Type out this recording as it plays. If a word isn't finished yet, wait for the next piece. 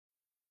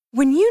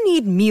When you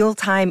need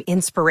mealtime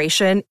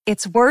inspiration,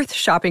 it's worth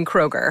shopping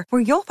Kroger,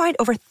 where you'll find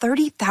over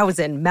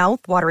 30,000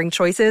 mouth-watering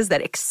choices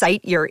that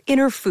excite your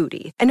inner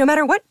foodie. And no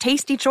matter what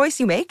tasty choice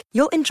you make,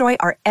 you'll enjoy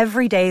our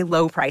everyday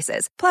low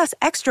prices, plus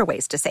extra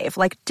ways to save,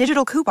 like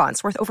digital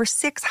coupons worth over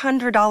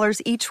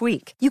 $600 each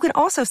week. You can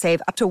also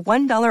save up to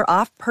 $1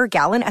 off per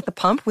gallon at the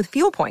pump with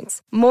fuel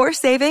points. More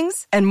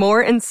savings and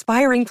more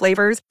inspiring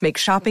flavors make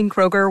shopping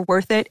Kroger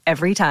worth it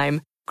every time.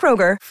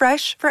 Kroger,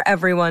 fresh for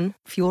everyone.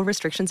 Fuel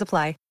restrictions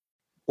apply.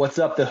 What's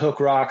up, The Hook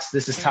Rocks?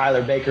 This is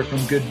Tyler Baker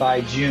from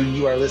Goodbye June.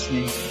 You are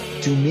listening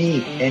to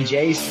me and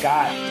Jay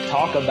Scott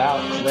talk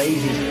about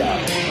crazy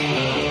stuff.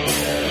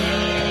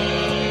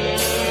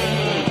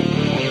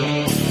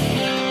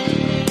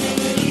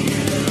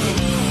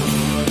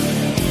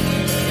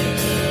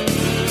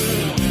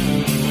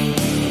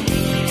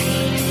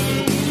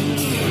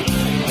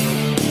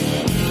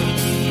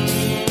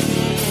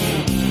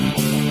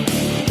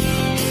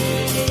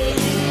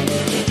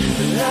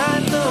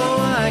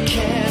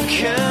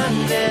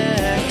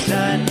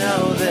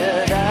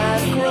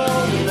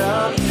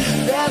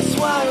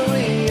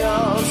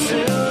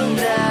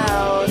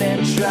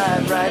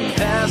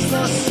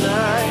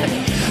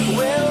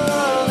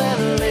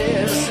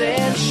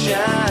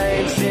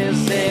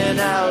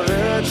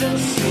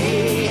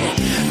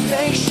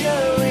 Make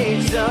sure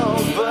we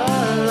don't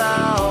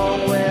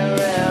belong where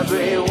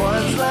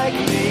everyone's like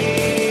me.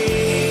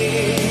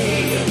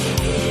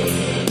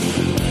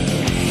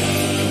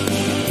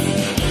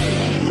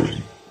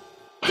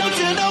 Don't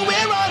you know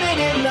we're running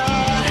in the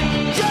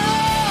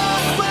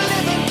dark? We're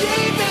living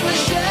deep in the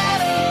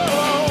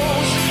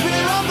shadows.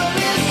 We're on the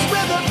list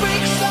where the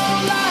freaks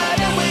all lie,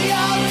 and we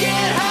all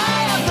get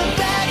high out the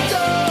back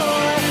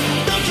door.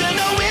 Don't you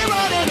know we're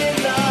running in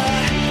the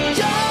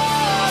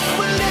dark?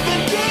 We're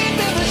living deep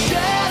in the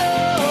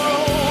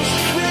shadows.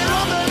 We're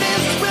on the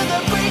list where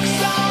the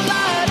freaks all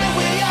lie, and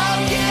we all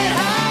get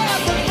high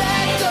out the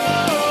back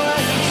door.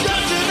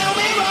 Don't you know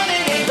we're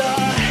running in the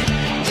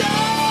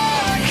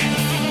dark?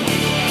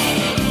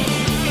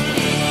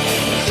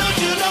 Don't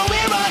you know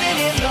we're running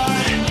in the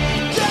dark?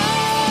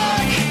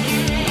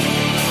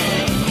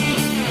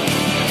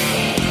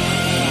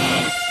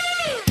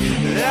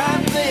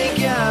 I think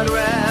I'd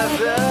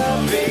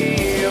rather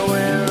be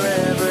where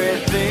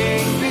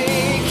everything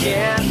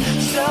began.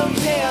 So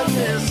damn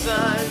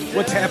misunderstood.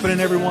 What's happening,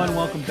 everyone?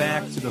 Welcome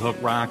back to The Hook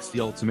Rocks, the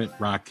ultimate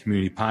rock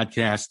community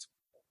podcast.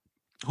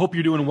 Hope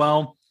you're doing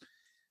well.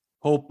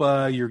 Hope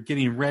you're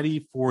getting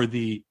ready for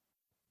the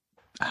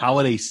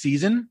holiday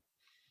season.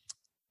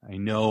 I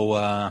know,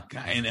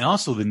 and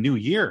also the new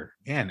year.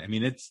 Man, I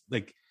mean, it's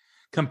like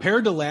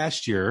compared to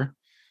last year,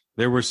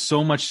 there was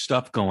so much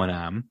stuff going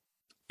on.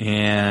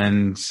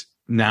 And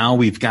now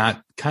we've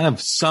got kind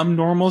of some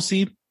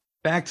normalcy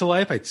back to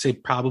life. I'd say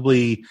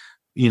probably,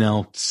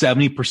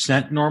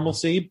 70%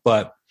 normalcy,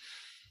 but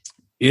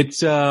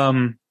it's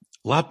a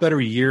lot better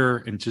year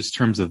in just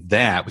terms of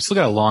that. We still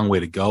got a long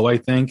way to go, I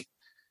think,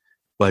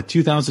 but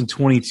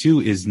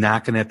 2022 is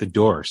knocking at the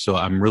door. So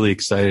I'm really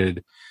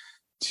excited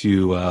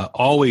to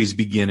always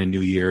begin a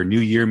new year.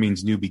 New year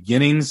means new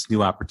beginnings,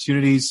 new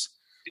opportunities.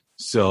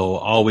 So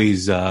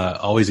always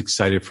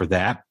excited for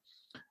that.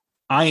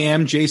 I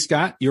am Jay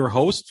Scott, your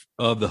host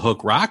of The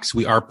Hook Rocks.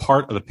 We are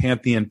part of the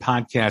Pantheon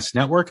Podcast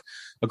Network,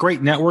 a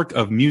great network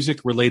of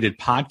music-related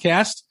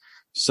podcasts,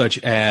 such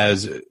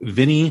as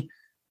Vinny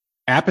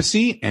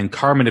Appice and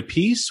Carmen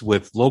Apice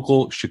with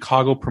local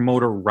Chicago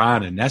promoter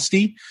Ron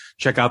Anesti.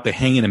 Check out the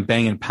Hangin' and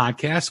Bangin'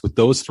 podcast with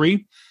those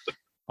three.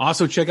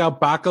 Also, check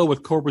out Baco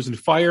with Cobras and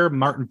Fire,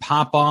 Martin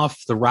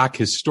Popoff, the Rock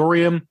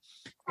Historian,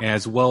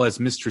 as well as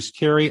Mistress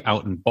Carrie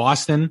out in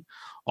Boston,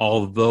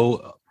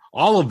 although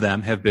all of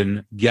them have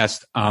been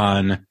guests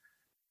on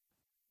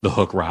The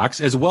Hook Rocks,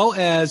 as well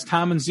as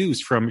Tom and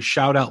Zeus from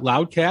Shout Out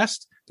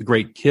Loudcast, the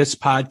great Kiss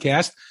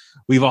podcast.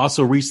 We've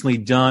also recently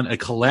done a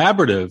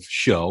collaborative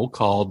show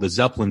called The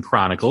Zeppelin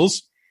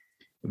Chronicles,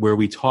 where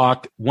we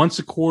talk once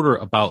a quarter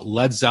about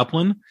Led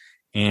Zeppelin,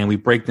 and we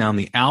break down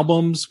the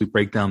albums, we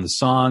break down the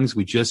songs.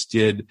 We just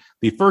did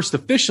the first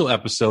official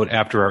episode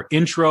after our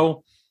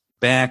intro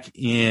back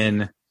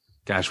in,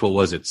 what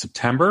was it,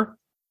 September?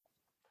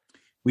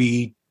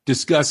 We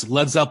discuss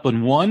Led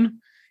Zeppelin 1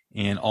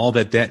 and all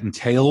that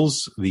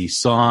entails, the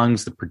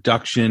songs, the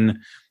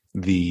production,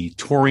 the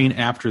touring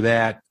after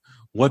that,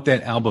 what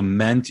that album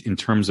meant in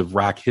terms of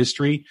rock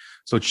history.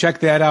 So check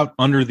that out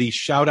under the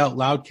Shout Out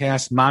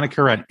Loudcast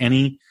moniker on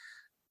any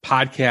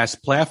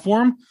podcast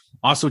platform.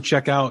 Also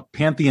check out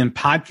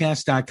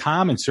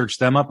pantheonpodcast.com and search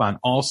them up on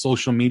all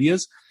social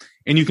medias.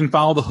 And you can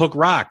follow The Hook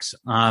Rocks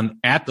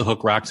at The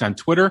Hook Rocks on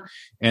Twitter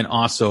and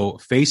also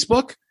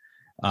Facebook.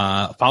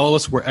 Follow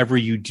us wherever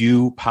you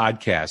do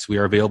podcasts. We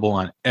are available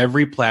on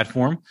every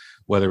platform,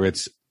 whether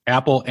it's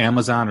Apple,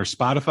 Amazon, or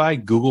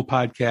Spotify, Google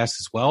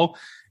Podcasts as well.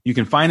 You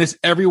can find us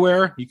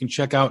everywhere. You can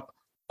check out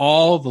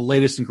all the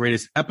latest and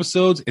greatest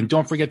episodes. And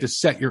don't forget to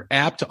set your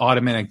app to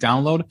automatic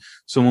download.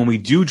 So when we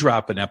do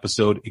drop an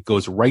episode, it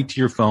goes right to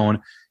your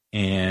phone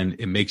and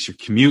it makes your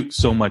commute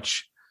so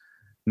much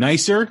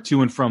nicer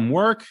to and from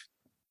work.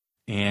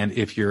 And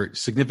if your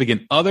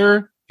significant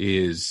other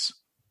is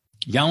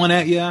yelling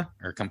at you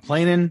or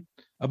complaining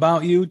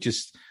about you,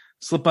 just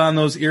slip on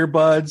those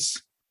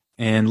earbuds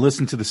and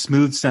listen to the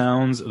smooth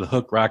sounds of the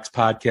Hook Rocks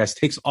podcast.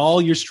 Takes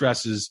all your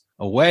stresses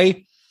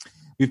away.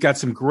 We've got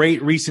some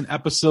great recent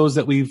episodes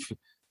that we've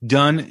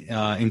done,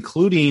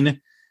 including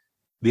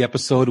the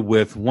episode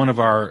with one of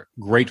our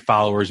great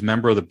followers,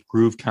 member of the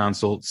Groove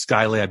Council,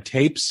 Skylab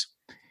Tapes,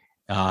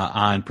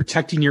 on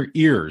protecting your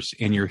ears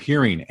and your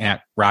hearing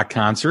at rock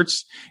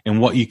concerts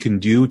and what you can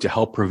do to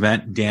help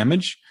prevent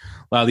damage.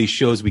 A lot of these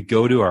shows we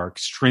go to are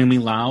extremely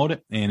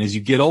loud, and as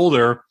you get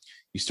older,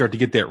 you start to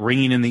get that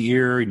ringing in the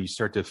ear and you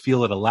start to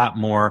feel it a lot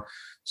more.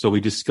 So we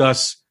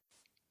discuss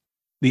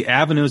the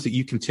avenues that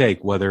you can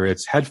take, whether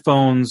it's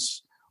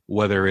headphones,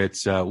 whether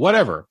it's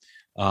whatever.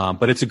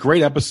 But it's a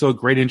great episode,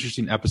 great,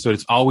 interesting episode.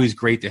 It's always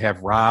great to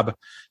have Rob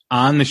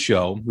on the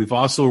show. We've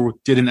also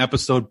did an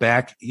episode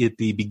back at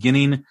the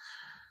beginning,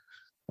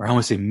 or I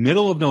want to say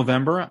middle of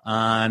November,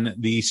 on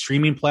the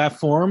streaming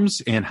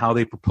platforms and how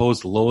they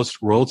propose the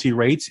lowest royalty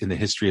rates in the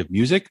history of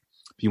music.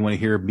 If you want to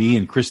hear me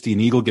and Christy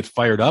and Eagle get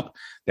fired up,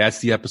 that's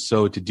the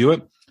episode to do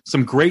it.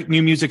 Some great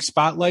new music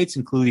spotlights,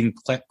 including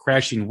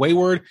Crashing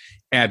Wayward,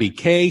 Abby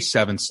K,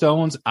 Seven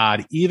Stones,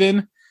 Odd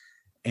Even,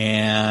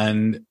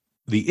 and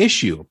The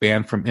Issue,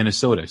 band from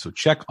Minnesota. So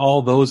check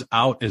all those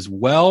out as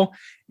well.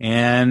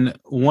 And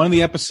one of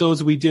the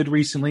episodes we did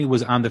recently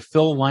was on the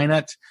Phil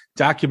Lynott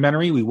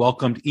documentary. We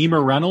welcomed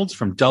Emer Reynolds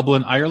from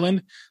Dublin,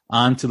 Ireland,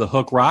 onto the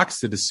Hook Rocks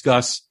to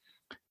discuss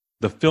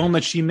the film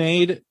that she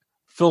made,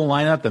 Phil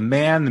Lynott, the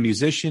man, the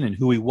musician, and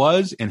who he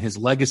was, and his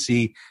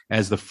legacy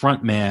as the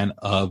front man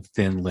of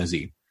Thin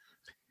Lizzy.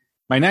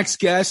 My next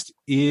guest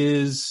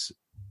is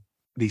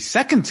the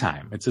second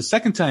time. It's the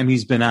second time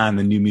he's been on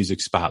the New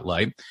Music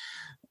Spotlight.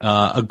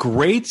 A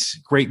great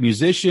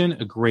musician,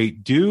 a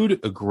great dude,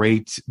 a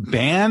great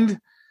band.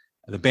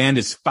 The band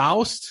is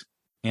Foust,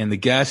 and the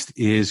guest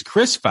is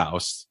Chris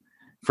Foust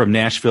from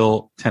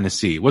Nashville,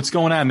 Tennessee. What's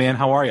going on, man?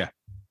 How are you?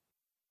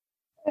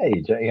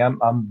 Hey, Jay,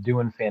 I'm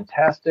doing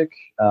fantastic.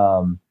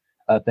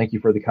 Thank you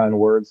for the kind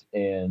words,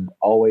 and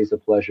always a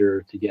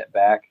pleasure to get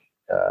back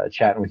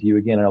chatting with you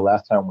again. And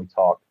last time we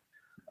talked,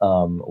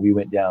 we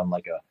went down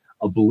like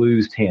a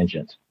blues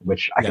tangent,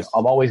 which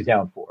I'm always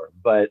down for.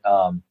 But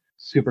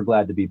super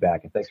glad to be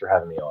back, and thanks for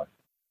having me on.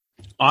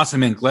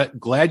 Awesome, man.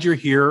 Glad you're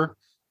here.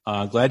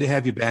 Glad to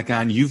have you back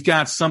on. You've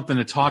got something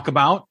to talk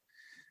about,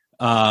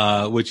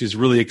 which is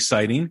really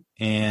exciting.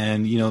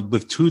 And, you know,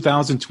 with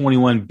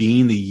 2021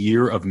 being the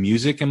year of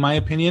music, in my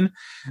opinion,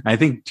 I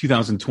think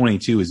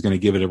 2022 is going to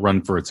give it a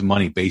run for its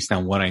money based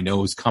on what I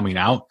know is coming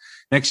out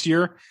next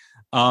year.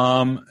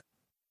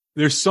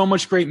 There's so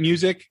much great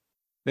music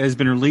that has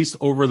been released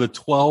over the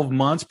 12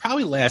 months,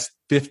 probably last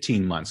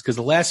 15 months, because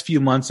the last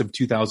few months of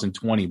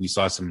 2020, we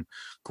saw some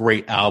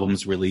great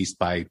albums released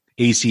by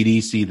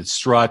AC/DC, The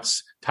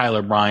Struts,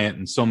 Tyler Bryant,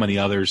 and so many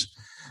others.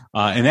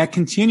 And that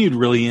continued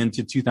really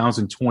into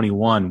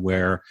 2021,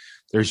 where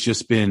there's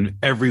just been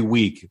every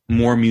week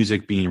more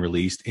music being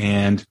released.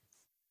 And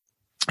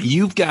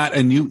you've got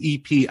a new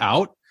EP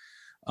out,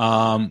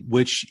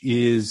 which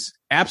is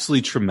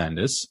absolutely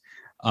tremendous.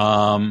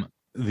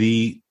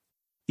 The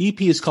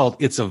EP is called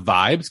It's a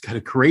Vibe. It's got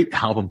a great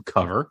album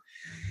cover.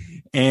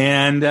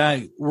 And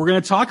we're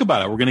going to talk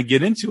about it. We're going to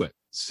get into it.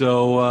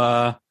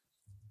 So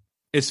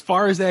as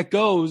far as that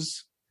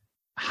goes,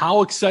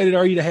 how excited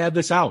are you to have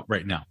this out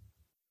right now?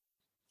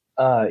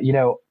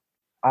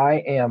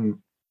 I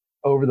am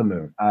over the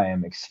moon. I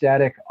am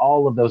ecstatic.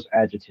 All of those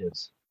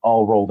adjectives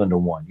all rolled into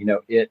one.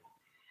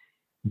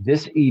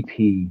 This EP,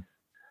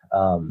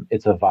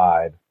 It's a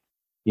Vibe,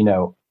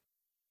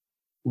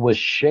 was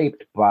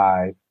shaped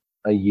by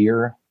a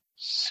year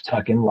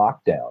stuck in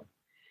lockdown.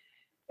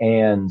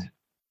 And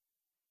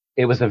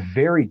it was a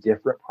very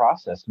different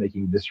process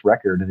making this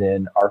record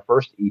than our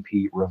first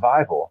EP,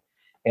 Revival.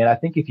 And I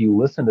think if you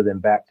listen to them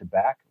back to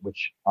back,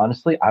 which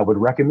honestly, I would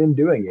recommend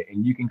doing it,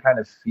 and you can kind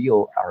of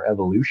feel our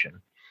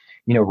evolution.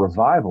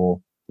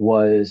 Revival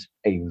was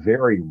a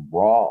very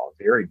raw,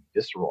 very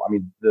visceral. I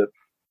mean, the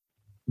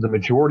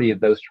majority of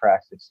those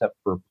tracks, except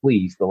for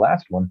Please, the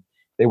last one,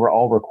 they were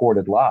all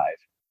recorded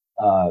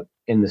live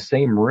in the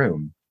same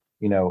room.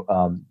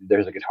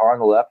 There's a guitar on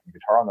the left, a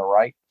guitar on the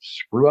right,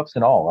 screw ups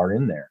and all are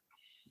in there.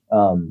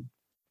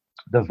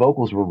 The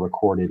vocals were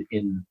recorded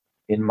in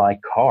my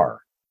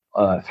car.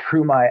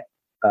 Through my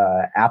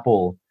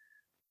Apple,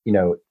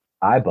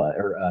 iBud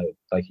or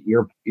like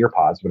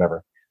earpods,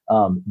 whatever.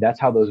 That's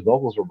how those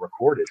vocals were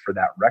recorded for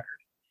that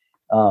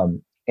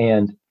record.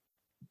 And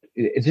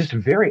it's just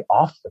very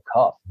off the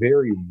cuff,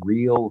 very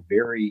real,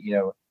 very,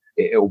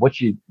 what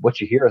you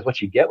hear is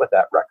what you get with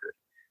that record.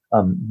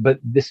 But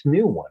this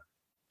new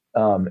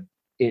one,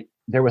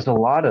 there was a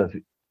lot of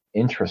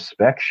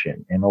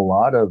introspection and a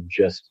lot of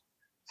just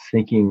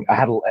thinking.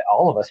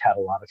 All of us had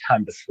a lot of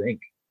time to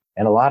think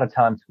and a lot of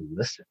time to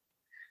listen,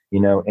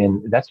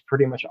 and that's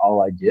pretty much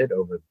all I did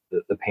over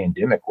the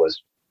pandemic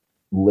was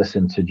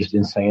listen to just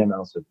insane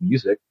amounts of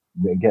music,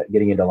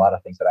 getting into a lot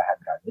of things that I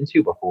hadn't gotten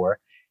into before.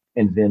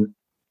 And then,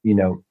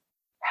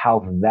 how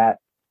that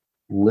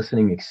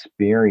listening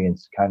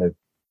experience kind of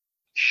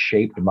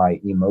shaped my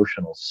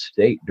emotional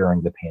state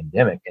during the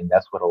pandemic. And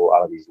that's what a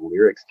lot of these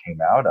lyrics came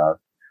out of.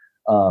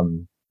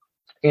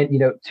 And,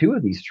 two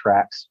of these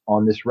tracks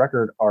on this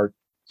record are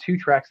two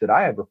tracks that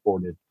I had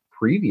recorded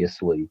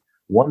previously,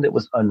 one that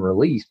was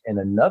unreleased and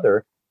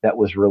another that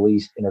was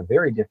released in a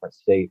very different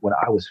state when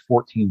I was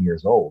 14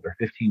 years old or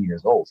 15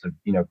 years old. So,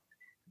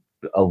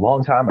 a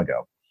long time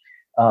ago,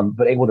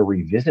 but able to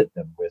revisit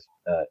them with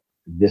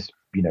this,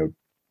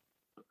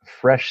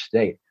 fresh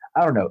state.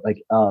 I don't know,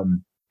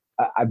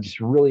 I'm just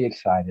really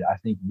excited. I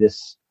think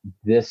this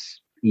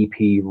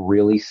EP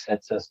really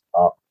sets us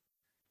up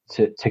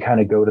to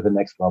kind of go to the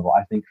next level.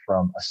 I think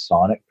from a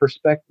sonic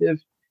perspective,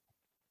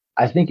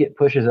 I think it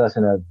pushes us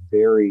in a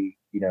very,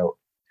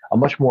 a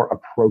much more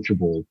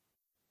approachable,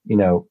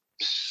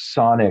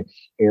 sonic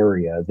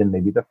area than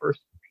maybe the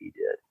first EP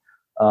did.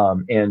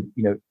 And,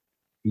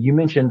 you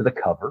mentioned the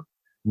cover.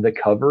 The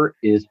cover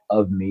is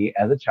of me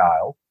as a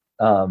child.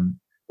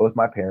 Both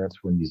my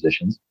parents were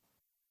musicians,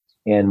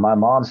 and my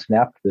mom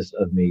snapped this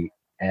of me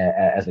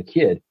as a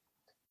kid.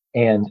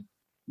 And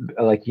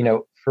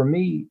for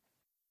me,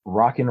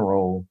 rock and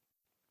roll,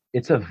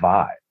 it's a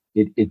vibe.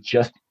 It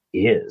just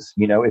is,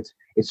 it's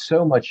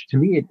so much to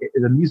me.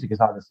 The music is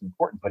obviously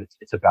important, but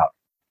it's about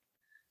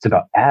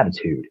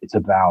attitude. It's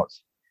about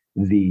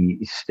the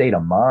state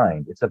of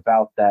mind. It's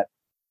about that,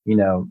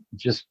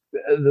 just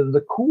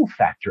the cool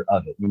factor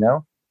of it,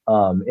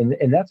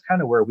 and that's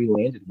kind of where we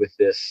landed with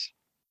this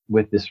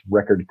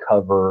record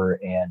cover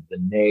and the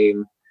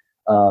name,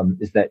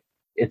 is that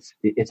it's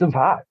a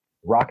vibe.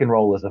 Rock and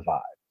roll is a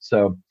vibe.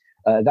 So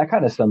that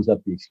kind of sums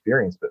up the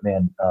experience. But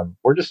man,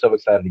 we're just so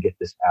excited to get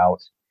this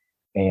out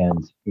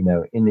and,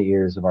 in the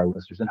ears of our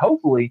listeners. And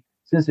hopefully,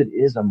 since it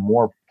is a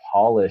more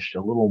polished,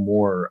 a little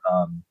more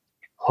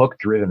hook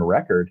driven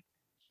record,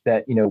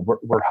 that,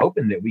 we're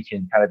hoping that we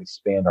can kind of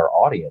expand our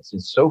audience.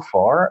 And so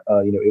far,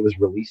 it was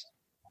released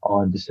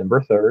on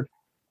December 3rd,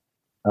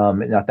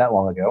 not that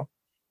long ago,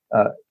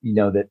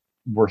 that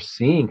we're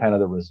seeing kind of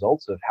the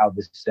results of how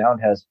this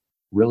sound has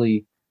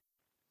really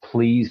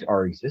pleased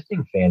our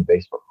existing fan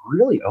base, but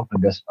really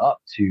opened us up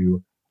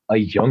to a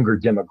younger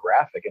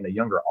demographic and a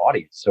younger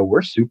audience. So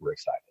we're super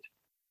excited.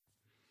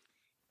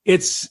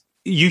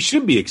 You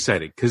should be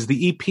excited because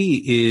the EP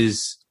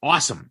is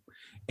awesome.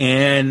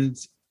 And,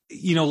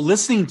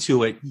 listening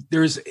to it,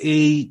 there's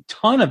a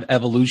ton of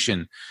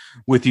evolution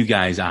with you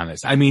guys on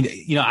this. I mean,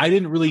 I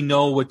didn't really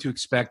know what to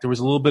expect. There was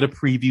a little bit of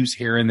previews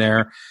here and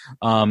there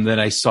that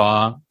I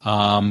saw.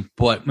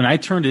 But when I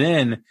turned it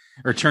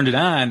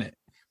on,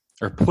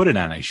 or put it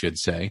on, I should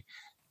say,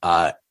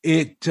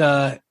 it's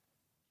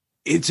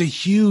a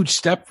huge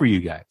step for you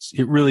guys.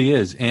 It really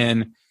is.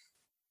 And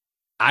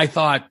I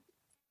thought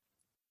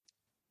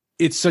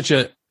it's such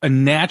a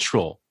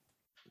natural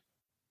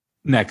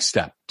next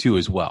step too,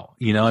 as well.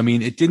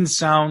 It didn't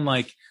sound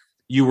like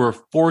you were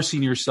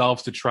forcing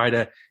yourselves to try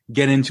to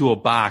get into a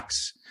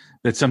box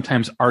that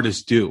sometimes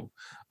artists do.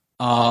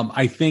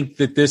 I think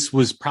that this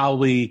was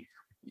probably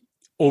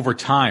over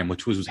time,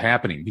 which was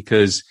happening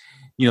because,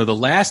 the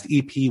last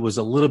EP was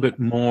a little bit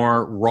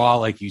more raw,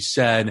 like you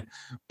said,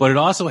 but it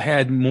also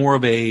had more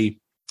of a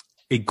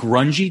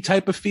grungy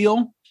type of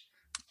feel.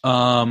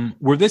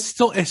 Where it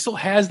still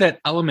has that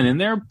element in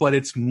there, but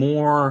it's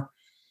more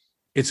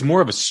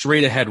of a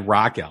straight ahead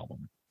rock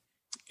album,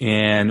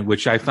 and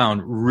which I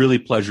found really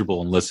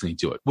pleasurable in listening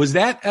to it. Was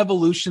that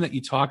evolution that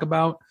you talk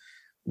about?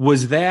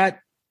 Was that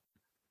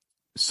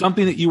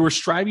something that you were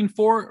striving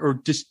for, or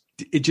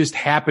it just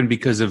happened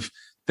because of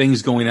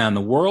things going on in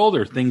the world,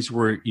 or things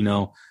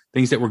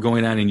that were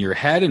going on in your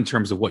head in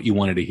terms of what you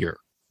wanted to hear?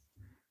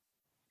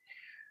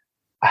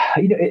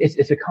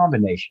 It's a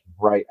combination,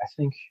 right? I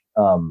think,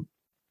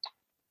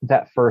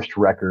 that first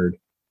record,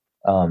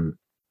 the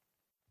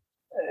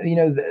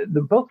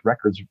both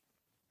records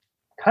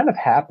kind of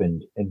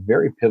happened at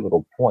very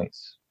pivotal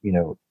points,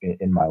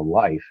 in my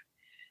life.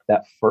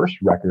 That first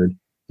record,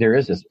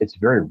 it's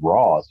very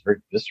raw, it's very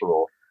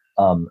visceral.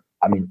 But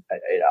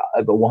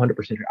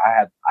 100%,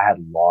 I had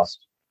lost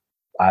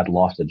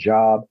a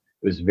job.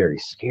 It was very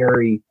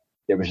scary.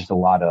 There was just a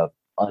lot of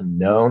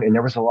unknown, and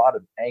there was a lot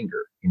of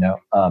anger, and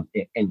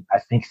I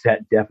think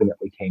that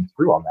definitely came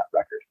through on that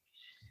record.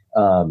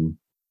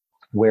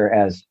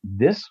 Whereas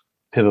this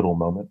pivotal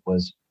moment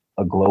was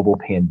a global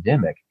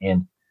pandemic.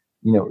 And,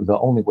 the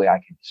only way I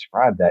can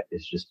describe that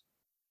is just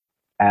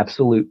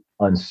absolute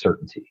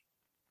uncertainty.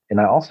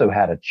 And I also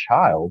had a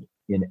child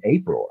in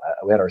April.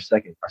 We had our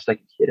second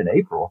kid in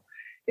April,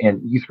 and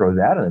you throw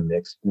that in the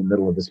mix in the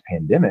middle of this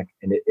pandemic,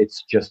 and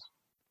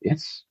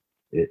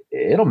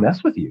it'll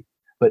mess with you.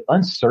 But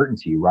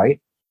uncertainty, right?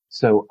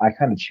 So I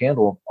kind of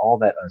channeled all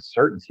that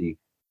uncertainty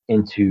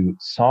into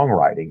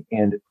songwriting.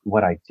 And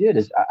what I did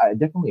is I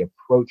definitely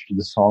approached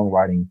the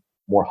songwriting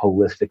more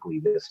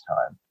holistically this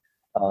time.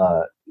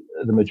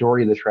 The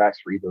majority of the tracks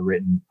were either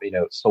written,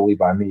 solely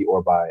by me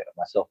or by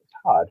myself and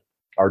Todd,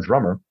 our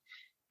drummer.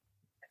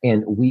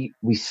 And we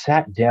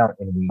sat down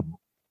and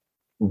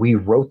we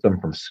wrote them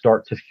from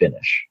start to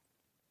finish.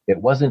 It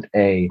wasn't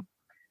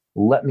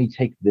let me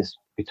take this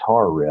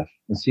guitar riff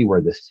and see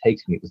where this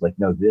takes me. It was like,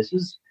 no, this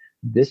is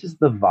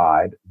the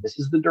vibe. This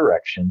is the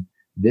direction.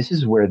 This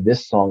is where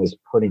this song is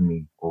putting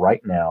me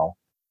right now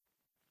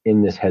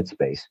in this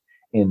headspace.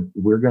 And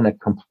we're going to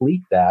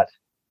complete that,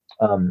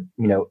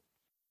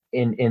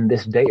 in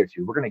this day or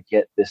two. We're going to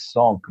get this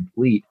song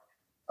complete,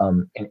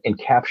 and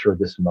capture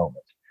this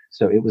moment.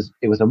 So it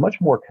was a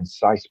much more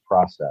concise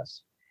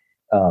process.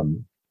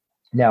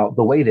 Now,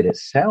 the way that it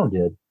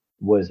sounded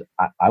was,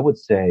 I would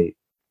say,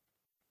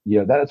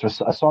 that's a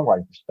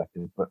songwriting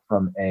perspective, but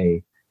from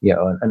an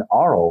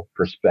aural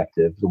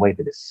perspective, the way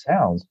that it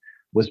sounds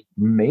was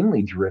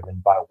mainly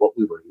driven by what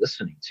we were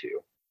listening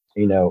to.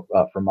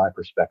 From my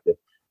perspective,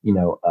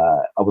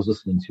 I was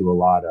listening to a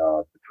lot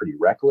of Pretty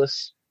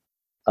Reckless.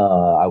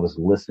 I was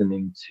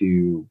listening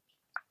to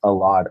a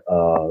lot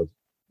of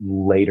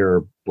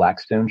later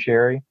Blackstone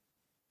Cherry.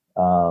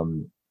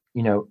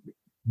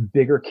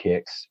 Bigger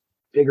kicks,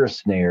 bigger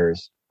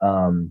snares,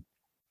 and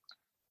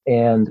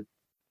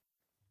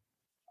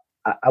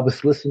I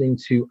was listening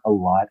to a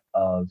lot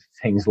of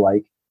things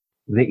like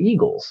the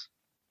Eagles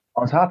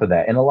on top of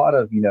that. And a lot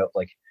of,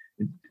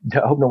 I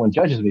hope no one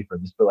judges me for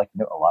this, but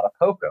a lot of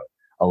Poco,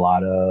 a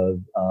lot of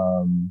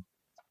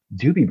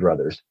Doobie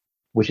Brothers,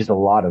 which is a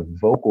lot of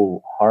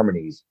vocal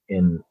harmonies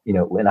and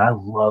I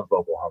love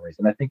vocal harmonies.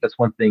 And I think that's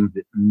one thing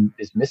that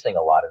is missing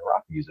a lot in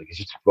rock music is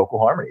just vocal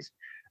harmonies.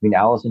 I mean,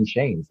 Alice in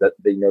Chains, that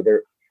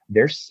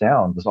their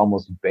sound was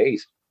almost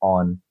based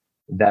on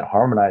that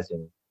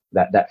harmonizing,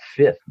 that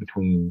fifth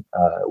between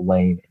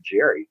Lane and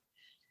Jerry.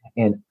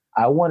 And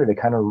I wanted to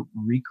kind of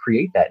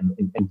recreate that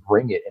and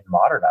bring it and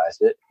modernize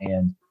it.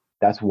 And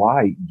that's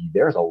why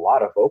there's a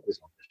lot of vocals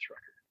on this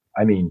record.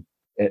 I mean,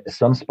 at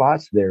some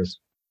spots there's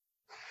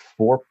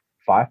 4-5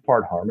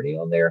 part harmony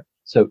on there.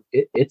 So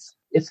it's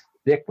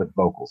thick with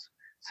vocals.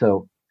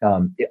 So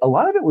a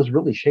lot of it was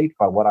really shaped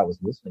by what I was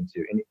listening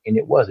to. And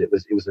it was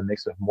a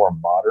mix of more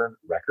modern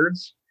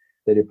records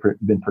that had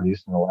been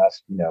produced in the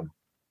last,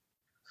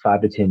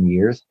 5 to 10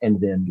 years,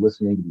 and then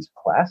listening to these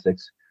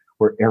classics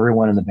where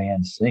everyone in the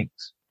band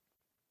sings.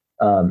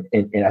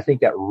 And I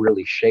think that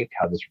really shaped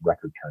how this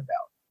record turned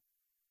out.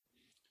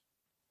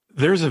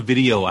 There's a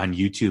video on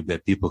YouTube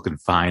that people can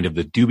find of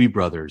the Doobie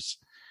Brothers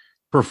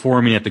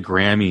performing at the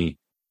Grammy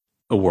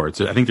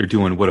Awards. I think they're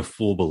doing What a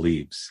Fool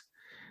Believes.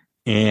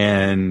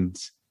 And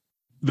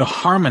the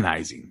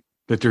harmonizing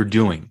that they're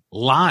doing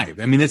live.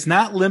 I mean, it's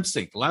not lip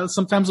sync.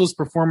 Sometimes those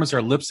performances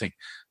are lip sync.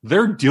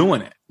 They're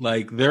doing it.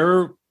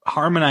 They're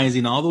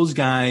harmonizing all those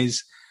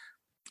guys,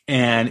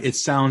 and it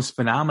sounds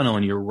phenomenal.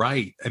 And you're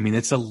right. I mean,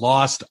 it's a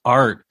lost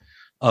art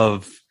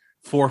of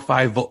 4 or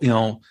 5,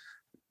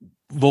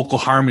 vocal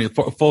harmony,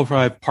 4 or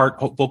 5 part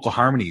vocal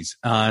harmonies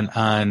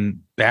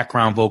on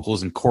background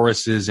vocals and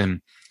choruses.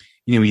 And,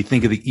 you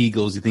think of the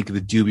Eagles, you think of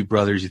the Doobie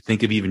Brothers, you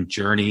think of even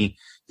Journey,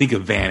 think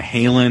of Van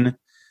Halen.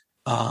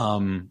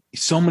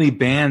 So many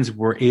bands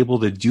were able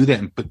to do that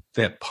and put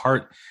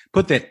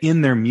that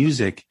in their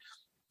music.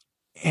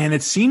 And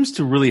it seems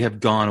to really have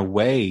gone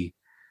away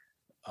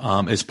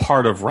as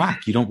part of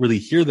rock. You don't really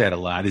hear that a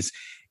lot.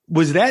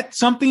 Was that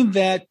something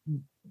that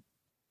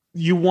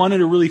you wanted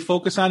to really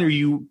focus on, or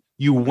you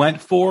went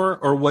for,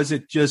 or was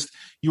it just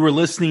you were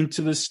listening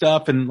to this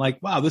stuff and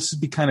wow, this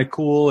would be kind of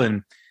cool,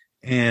 and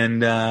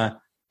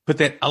put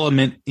that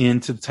element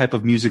into the type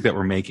of music that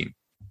we're making?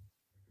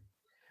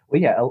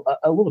 Well, yeah,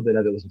 a little bit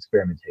of it was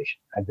experimentation.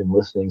 I've been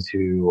listening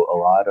to a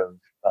lot of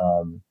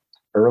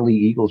early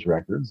Eagles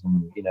records,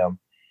 and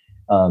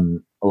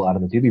a lot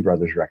of the Doobie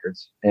Brothers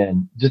records.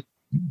 And just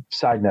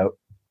side note,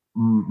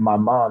 my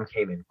mom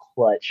came in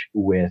clutch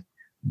with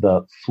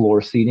the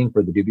floor seating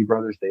for the Doobie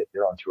Brothers.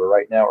 They're on tour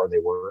right now, or they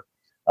were,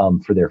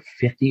 for their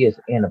 50th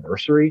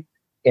anniversary.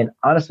 And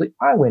honestly,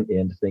 I went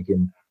in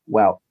thinking,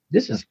 wow,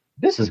 this is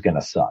going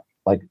to suck.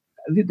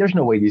 There's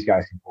no way these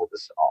guys can pull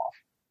this off.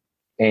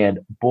 And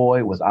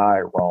boy, was I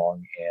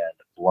wrong and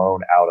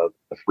blown out of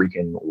the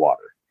freaking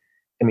water.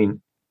 I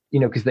mean,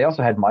 because they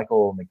also had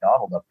Michael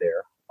McDonald up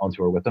there on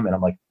tour with them. And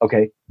I'm like,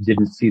 okay,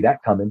 didn't see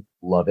that coming.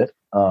 Love it.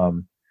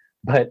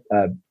 But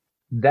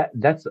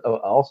that's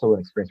also an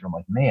experience where I'm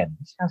like, man,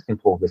 these guys can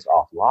pull this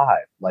off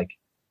live.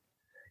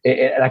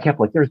 And I kept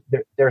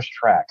there's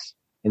tracks.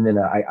 And then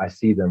I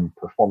see them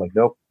perform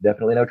nope,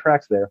 definitely no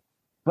tracks there.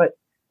 But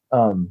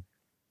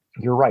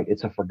you're right.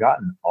 It's a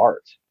forgotten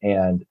art.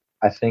 And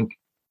I think,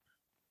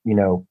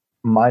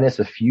 minus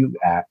a few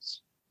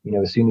acts,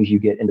 as soon as you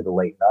get into the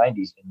late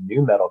 90s and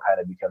nu metal kind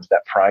of becomes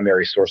that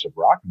primary source of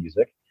rock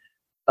music,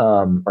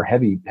 or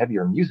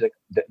heavier music,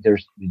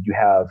 you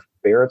have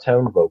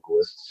baritone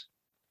vocalists,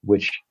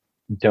 which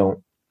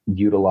don't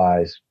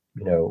utilize,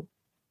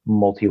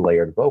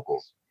 multi-layered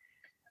vocals.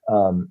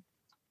 And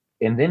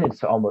then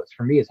it's almost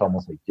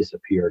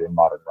disappeared in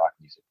modern rock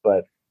music.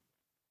 But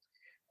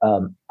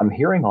I'm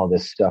hearing all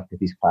this stuff with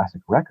these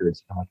classic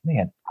records. I'm like,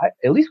 man, I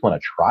at least want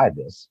to try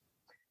this.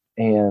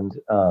 And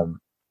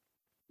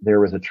there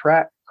was a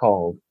track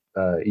called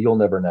You'll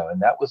Never Know.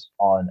 And that was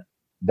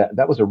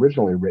that was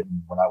originally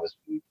written when I was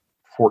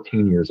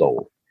 14 years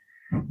old,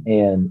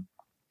 and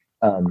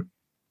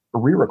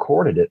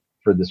re-recorded it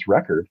for this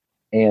record.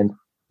 And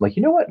like,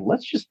 you know what?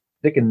 Let's just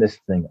thicken this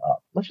thing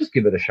up. Let's just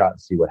give it a shot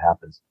and see what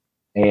happens.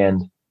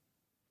 And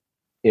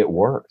it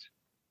worked.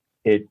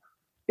 It,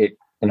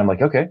 and I'm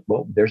like, okay,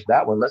 well, there's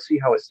that one. Let's see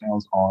how it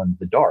sounds on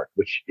The Dark,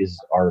 which is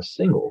our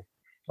single,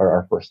 or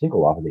our first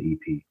single off of the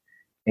EP.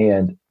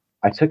 And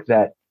I took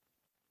that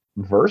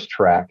verse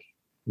track,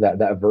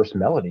 that verse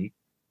melody,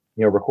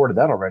 recorded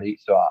that already.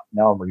 So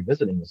now I'm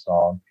revisiting the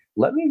song.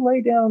 Let me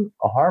lay down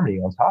a harmony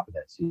on top of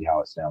that, see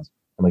how it sounds.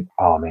 I'm like,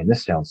 oh man,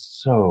 this sounds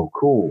so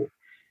cool.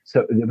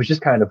 So it was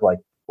just kind of like,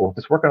 well,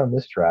 let's work on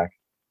this track.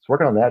 Let's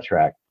work on that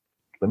track.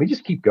 Let me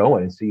just keep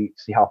going and see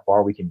how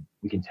far we can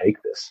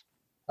take this.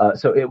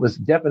 So it was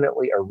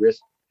definitely a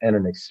risk and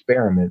an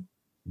experiment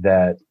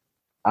that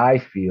I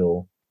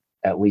feel,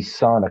 at least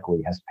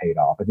sonically, has paid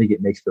off. I think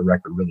it makes the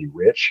record really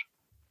rich,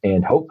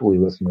 and hopefully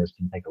listeners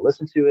can take a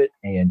listen to it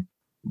and,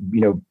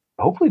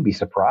 hopefully be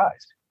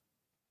surprised.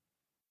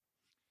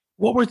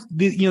 What were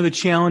the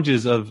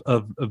challenges of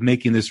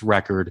making this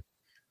record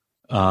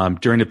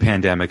during the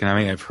pandemic? And I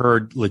mean, I've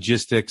heard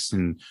logistics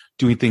and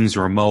doing things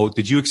remote.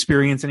 Did you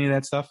experience any of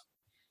that stuff?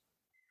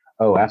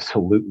 Oh,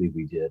 absolutely,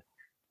 we did.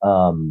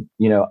 I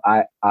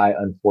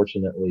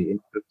unfortunately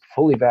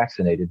fully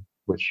vaccinated,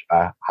 which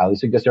I highly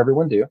suggest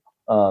everyone do.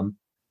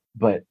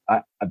 But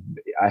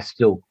I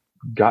still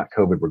got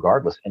COVID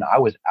regardless, and I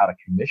was out of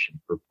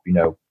commission for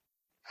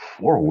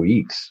 4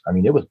 weeks. I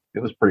mean, it was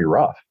pretty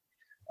rough.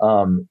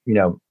 And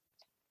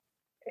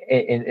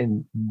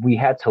we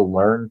had to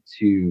learn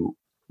to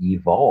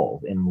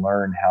evolve and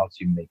learn how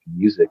to make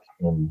music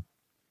in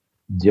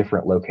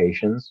different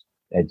locations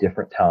at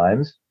different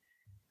times.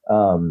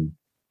 And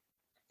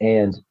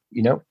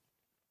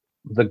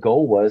the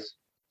goal was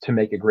to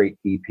make a great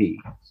EP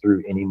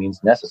through any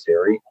means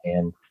necessary.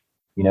 And,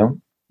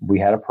 we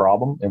had a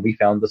problem and we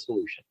found the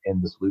solution.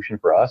 And the solution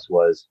for us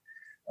was,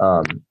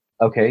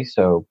 okay,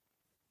 so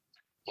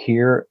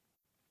here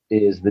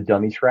is the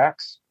dummy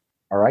tracks.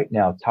 All right,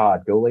 now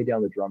Todd, go lay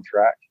down the drum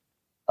track.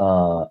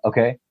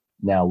 Okay,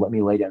 now let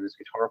me lay down this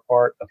guitar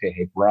part. Okay,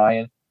 hey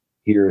Brian,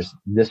 here's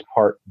this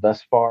part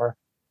thus far.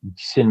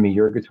 Send me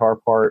your guitar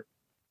part.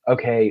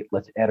 Okay,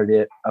 let's edit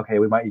it. Okay,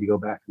 we might need to go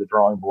back to the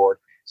drawing board.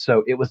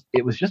 So it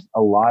was just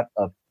a lot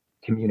of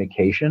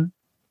communication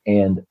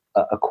and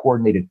a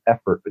coordinated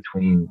effort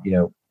between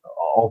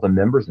all the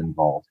members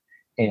involved.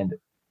 And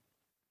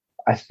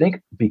I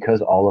think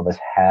because all of us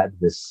had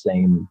this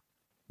same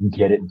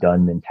get it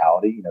done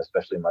mentality,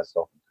 especially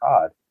myself and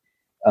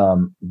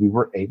Todd, we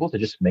were able to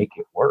just make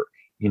it work.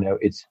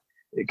 It's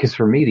because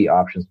for me, the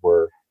options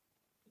were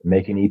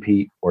make an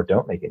EP or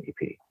don't make an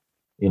EP,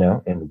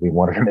 and we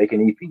wanted to make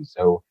an EP.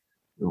 So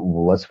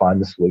let's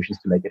find the solutions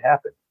to make it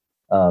happen.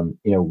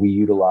 We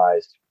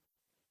utilized,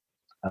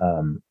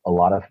 a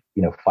lot of,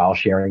 file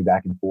sharing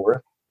back and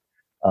forth,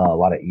 a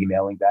lot of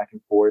emailing back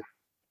and forth.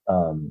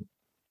 I'm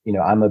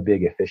a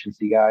big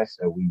efficiency guy.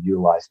 So we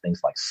utilize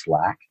things like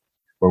Slack,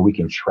 where we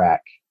can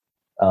track,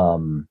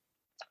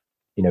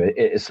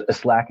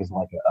 Slack is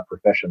like a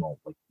professional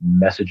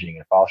messaging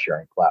and file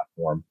sharing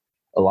platform.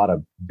 A lot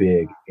of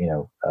big,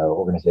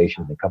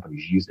 organizations and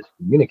companies use it to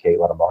communicate.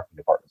 A lot of marketing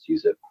departments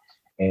use it.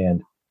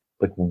 And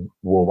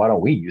well, why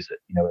don't we use it?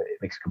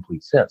 It makes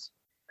complete sense.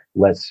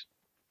 Let's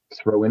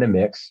throw in a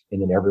mix,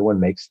 and then everyone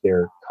makes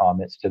their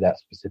comments to that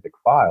specific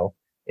file.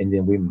 And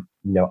then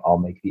I'll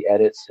make the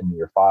edits and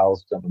your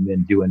files, dump them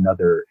in, do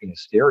another,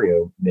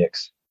 stereo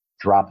mix,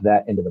 drop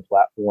that into the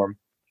platform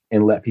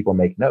and let people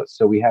make notes.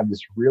 So we have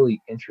this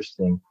really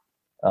interesting,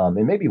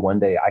 and maybe one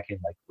day I can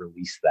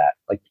release that.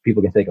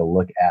 People can take a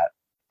look at,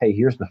 hey,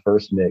 here's the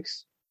first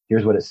mix.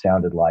 Here's what it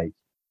sounded like.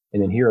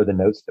 And then here are the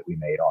notes that we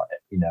made on it,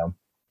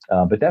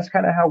 but that's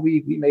kind of how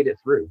we made it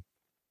through.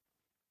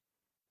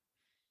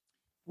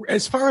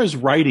 As far as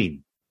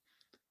writing,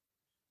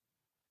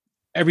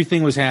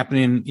 everything was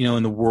happening,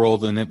 in the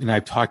world. And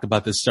I've talked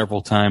about this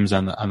several times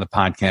on the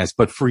podcast,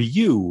 but for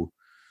you,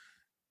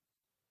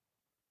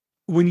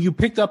 when you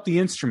picked up the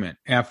instrument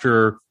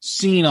after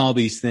seeing all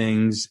these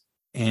things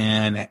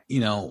and,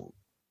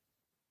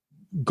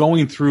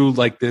 going through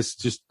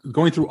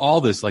going through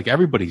all this, like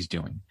everybody's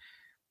doing,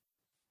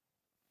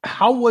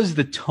 how was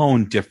the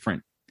tone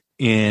different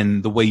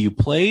in the way you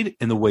played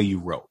and the way you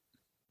wrote?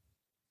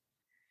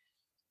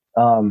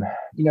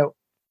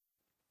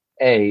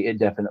 It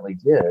definitely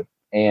did.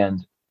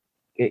 And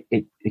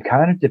it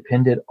kind of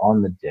depended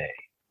on the day.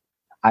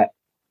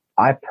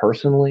 I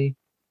personally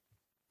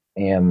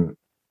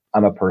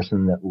I'm a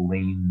person that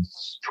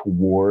leans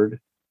toward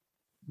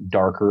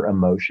darker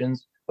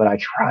emotions, but I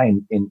try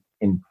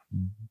and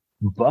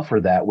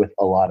buffer that with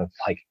a lot of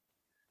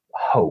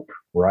hope.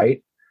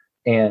 Right.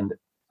 And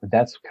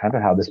that's kind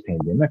of how this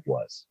pandemic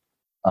was.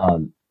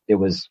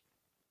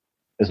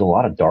 There's a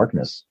lot of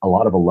darkness, a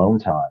lot of alone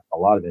time, a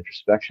lot of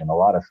introspection, a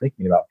lot of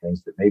thinking about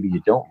things that maybe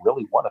you don't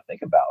really want to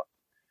think about,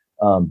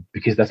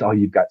 because that's all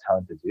you've got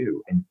time to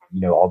do. And,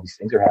 all these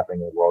things are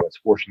happening in the world that's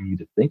forcing you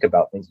to think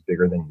about things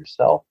bigger than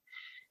yourself.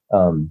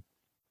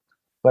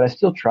 But I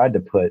still tried to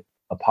put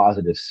a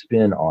positive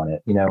spin on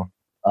it,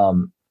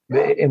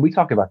 and we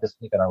talked about this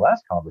in our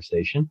last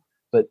conversation,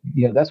 but,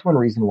 that's one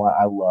reason why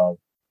I love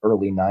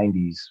early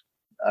 90s,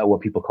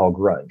 what people call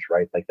grunge,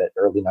 right? Like that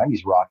early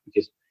 90s rock,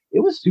 because it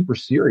was super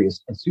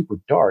serious and super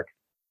dark,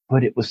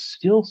 but it was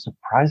still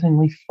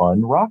surprisingly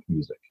fun rock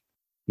music.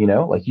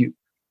 Like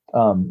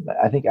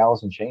I think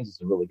Alice in Chains is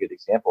a really good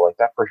example. Like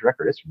that first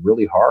record, it's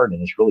really hard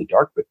and it's really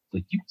dark, but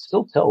like you can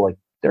still tell like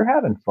they're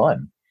having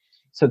fun.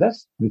 So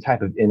that's the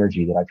type of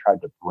energy that I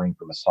tried to bring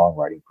from a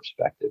songwriting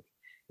perspective,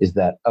 is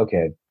that,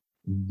 okay,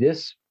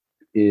 this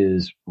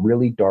is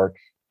really dark.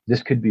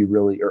 This could be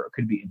really, or it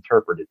could be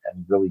interpreted as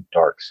really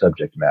dark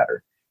subject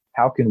matter.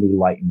 How can we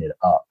lighten it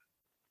up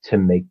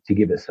to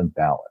give it some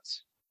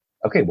balance?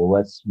 Okay, well,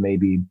 let's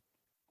maybe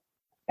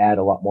add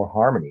a lot more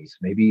harmonies.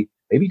 Maybe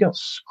don't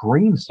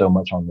scream so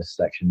much on this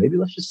section. Maybe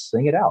let's just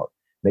sing it out.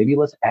 Maybe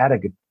let's add a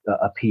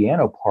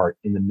piano part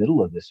in the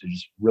middle of this to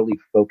just really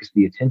focus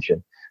the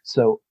attention.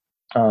 So,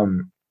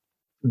 the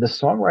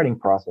songwriting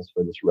process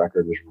for this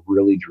record was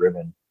really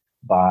driven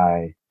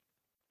by,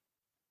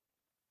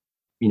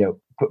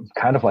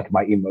 kind of like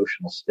my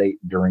emotional state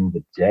during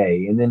the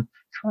day, and then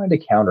trying to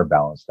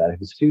counterbalance that.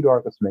 If it's too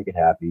dark, let's make it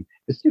happy.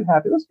 If it's too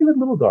happy, let's give it a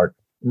little dark,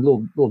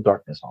 little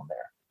darkness on there.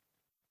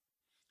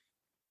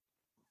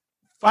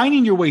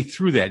 Finding your way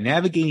through that,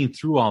 navigating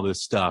through all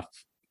this stuff,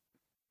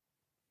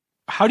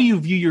 how do you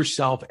view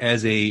yourself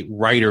as a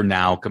writer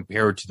now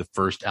compared to the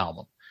first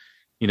album?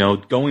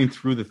 Going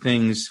through the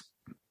things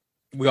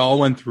we all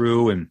went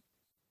through and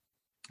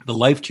the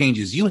life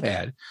changes you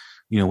had,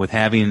 with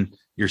having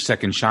your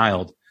second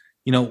child.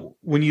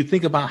 When you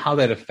think about how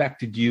that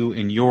affected you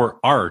in your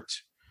art,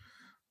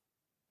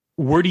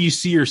 where do you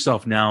see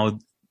yourself now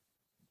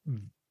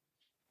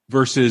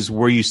versus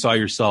where you saw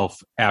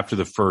yourself after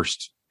the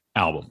first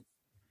album?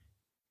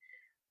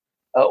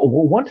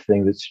 Well, one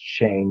thing that's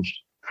changed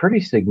pretty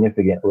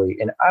significantly,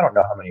 and I don't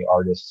know how many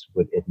artists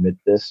would admit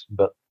this,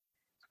 but,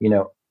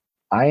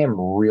 I am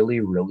really,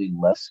 really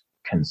less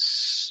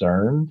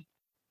concerned.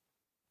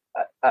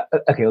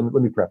 Okay, let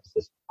me preface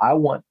this. I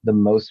want the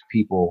most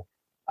people,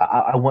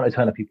 I want a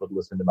ton of people to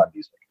listen to my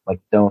music,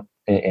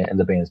 and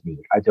the band's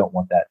music. I don't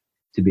want that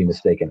to be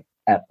mistaken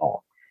at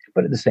all.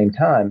 But at the same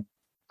time,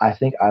 I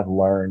think I've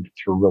learned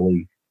to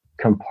really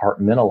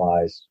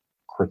compartmentalize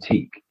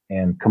critique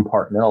and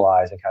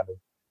compartmentalize and kind of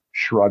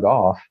shrug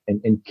off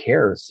and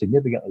care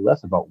significantly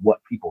less about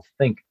what people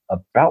think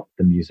about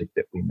the music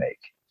that we make.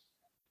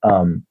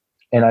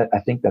 And I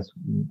think that's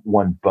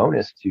one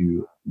bonus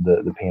to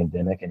the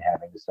pandemic and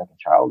having the second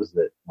child, is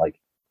that like,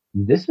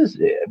 this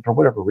is, for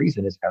whatever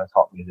reason, it's kind of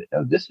taught me that,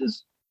 no, this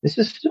is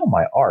still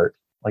my art.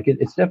 Like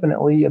it's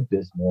definitely a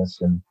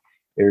business, and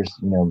there's,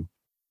 you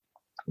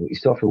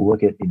still have to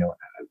look at,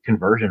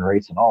 conversion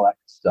rates and all that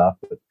stuff.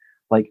 But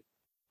like,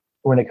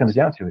 when it comes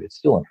down to it, it's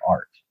still an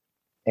art,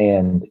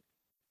 and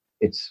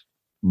it's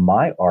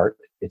my art.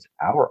 It's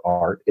our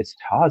art. It's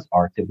Todd's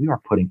art that we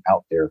are putting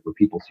out there for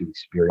people to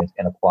experience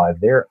and apply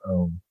their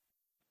own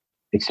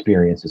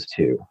experiences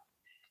to.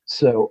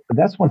 So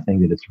that's one thing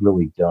that it's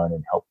really done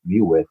and helped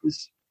me with,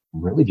 is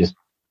really just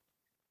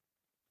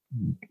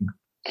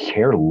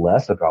care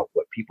less about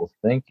what people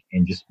think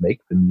and just make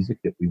the music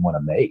that we want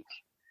to make.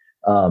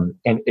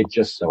 And it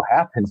just so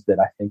happens that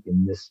I think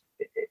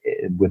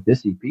with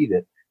this EP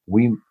that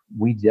we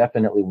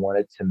definitely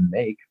wanted to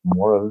make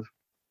more of,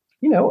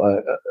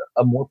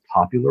 a more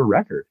popular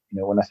record.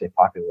 When I say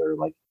popular,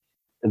 like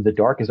The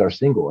Dark is our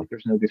single. Like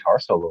there's no guitar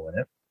solo in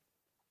it.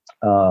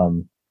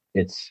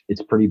 It's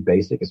pretty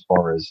basic as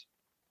far as,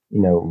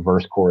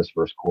 verse, chorus,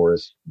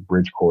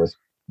 bridge, chorus,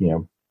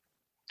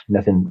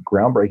 nothing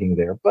groundbreaking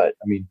there. But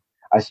I mean,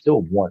 I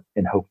still want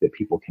and hope that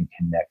people can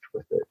connect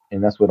with it.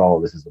 And that's what all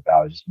of this is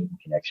about, just making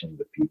connection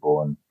with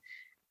people and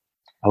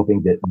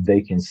hoping that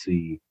they can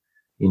see,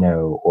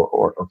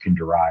 or can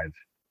derive,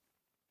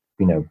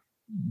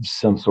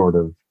 some sort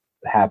of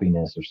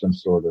happiness or some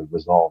sort of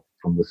resolve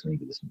from listening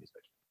to this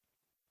music.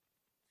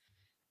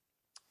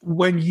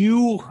 When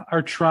you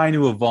are trying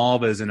to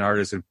evolve as an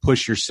artist and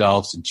push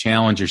yourselves and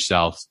challenge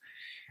yourselves,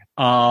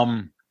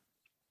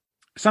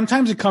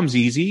 sometimes it comes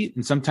easy,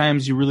 and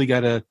sometimes you really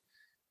gotta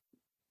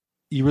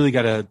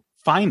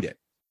find it.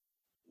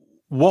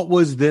 What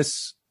was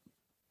this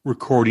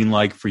recording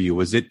like for you?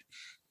 Was it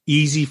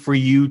easy for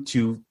you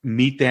to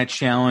meet that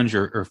challenge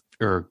or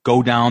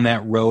go down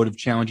that road of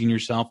challenging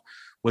yourself?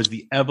 Was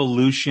the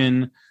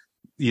evolution,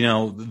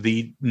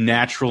 the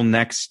natural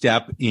next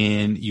step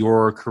in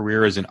your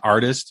career as an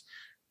artist?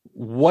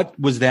 What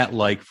was that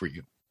like for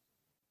you?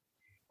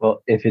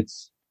 Well, if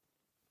it's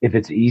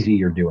easy,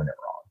 you're doing it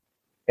wrong,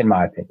 in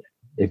my opinion.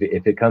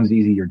 If it comes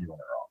easy, you're doing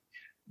it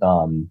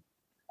wrong.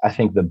 I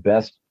think the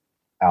best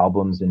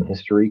albums in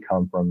history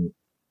come from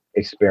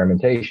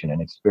experimentation,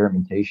 and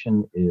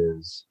experimentation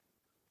is,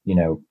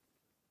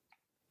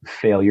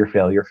 failure,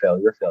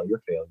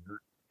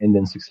 and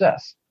then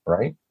success,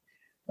 right?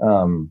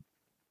 I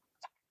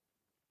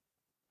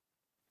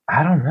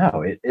don't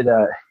know.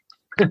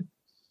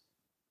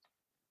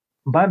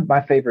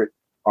 My favorite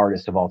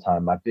artist of all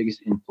time, my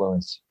biggest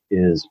influence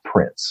is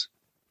Prince.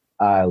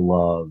 I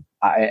love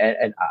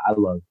every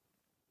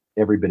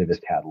bit of his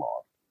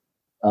catalog.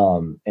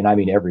 And I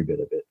mean every bit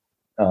of it.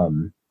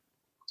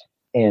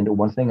 And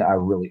one thing I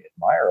really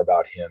admire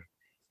about him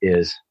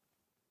is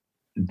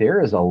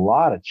there is a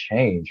lot of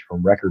change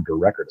from record to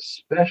record,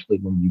 especially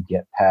when you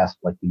get past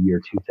like the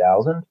year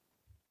 2000.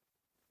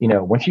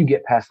 Once you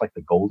get past like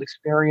the gold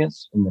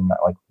experience in the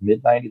like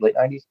mid 90s, late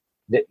 90s,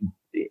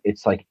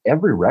 it's like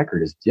every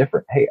record is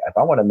different. Hey, if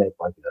I want to make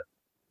like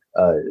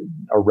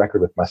a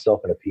record with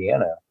myself and a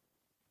piano,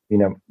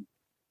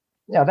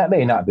 now that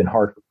may not have been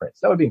hard for Prince.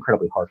 That would be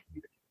incredibly hard for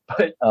me to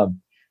do.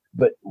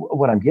 But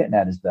what I'm getting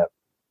at is that,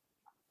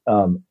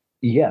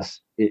 yes,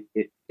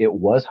 it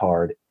was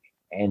hard.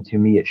 And to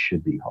me, it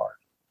should be hard.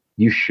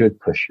 You should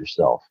push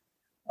yourself.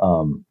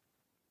 When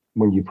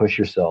you push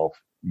yourself,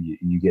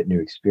 you get new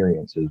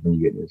experiences. When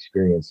you get new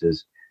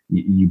experiences,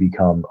 you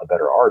become a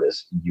better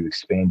artist. You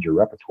expand your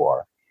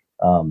repertoire.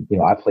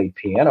 I played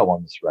piano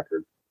on this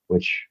record,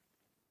 which,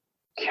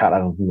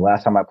 God, the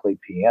last time I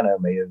played piano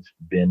may have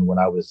been when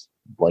I was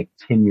like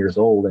 10 years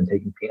old and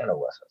taking piano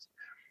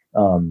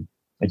lessons.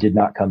 It did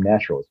not come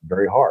natural. It's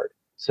very hard.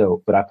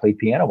 So, but I played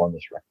piano on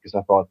this record because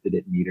I thought that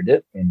it needed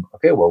it. And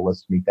okay, well,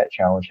 let's meet that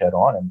challenge head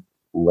on and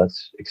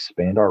let's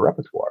expand our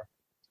repertoire.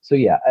 So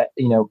yeah,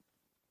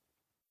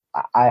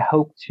 I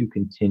hope to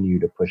continue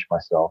to push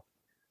myself.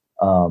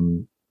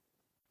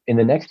 In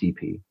the next EP,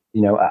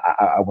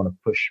 I want to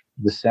push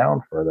the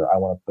sound further. I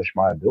want to push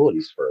my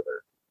abilities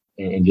further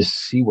and just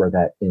see where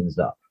that ends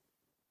up.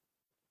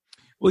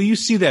 Well, you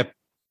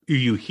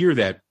hear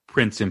that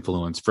Prince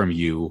influence from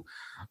you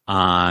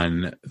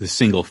on the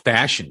single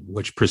Fashion,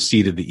 which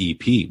preceded the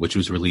EP, which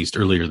was released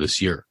earlier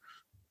this year.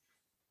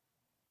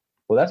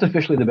 Well, that's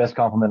officially the best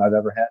compliment I've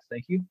ever had.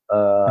 Thank you.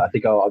 I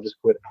think I'll just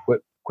quit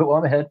while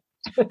I'm ahead.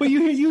 But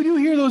you do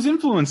hear those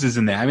influences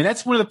in that. I mean,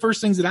 that's one of the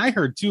first things that I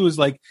heard too, is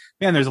like,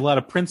 man, there's a lot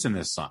of Prince in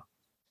this song.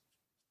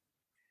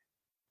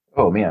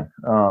 Oh man.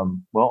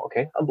 Well,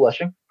 okay. I'm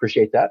blushing.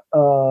 Appreciate that.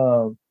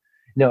 No,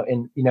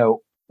 and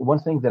one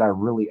thing that I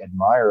really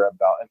admire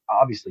about, and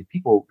obviously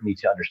people need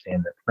to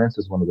understand that Prince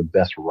is one of the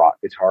best rock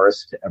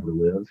guitarists to ever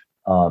live.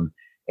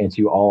 And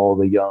to all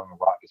the young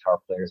rock guitar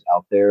players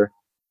out there,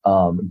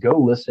 go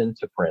listen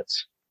to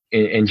Prince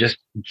and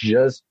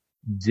just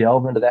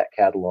delve into that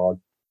catalog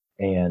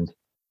and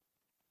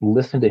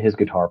listen to his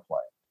guitar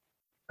playing.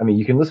 I mean,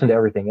 you can listen to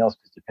everything else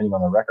because depending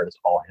on the record, it's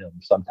all him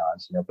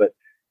sometimes, but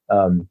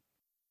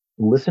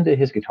listen to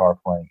his guitar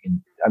playing.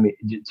 And I mean,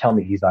 tell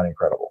me he's not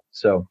incredible.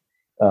 So,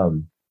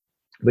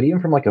 but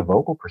even from like a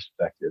vocal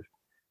perspective,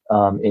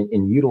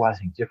 in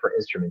utilizing different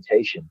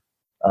instrumentation,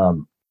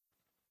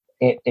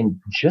 and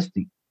just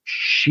the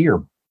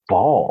sheer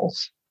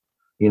balls,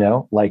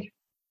 like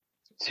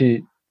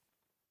to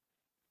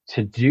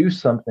do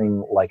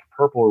something like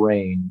Purple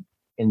Rain,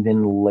 and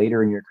then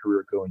later in your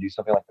career go and do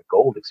something like the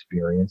Gold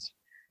Experience,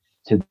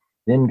 to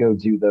then go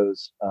do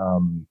those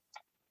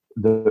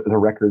the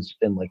records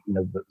in like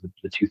the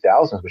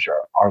 2000s, which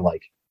are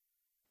like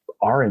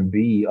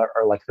R&B,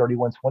 are like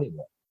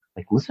 3121.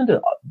 Like listen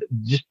to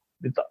just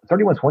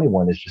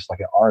 3121 is just like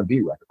an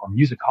R&B record, or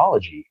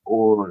Musicology,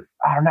 or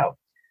I don't know.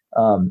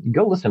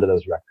 Go listen to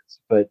those records.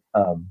 But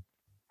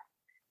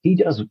he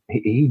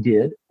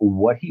did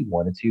what he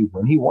wanted to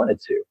when he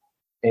wanted to,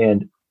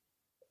 and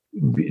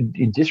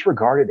it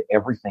disregarded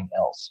everything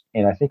else.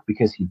 And I think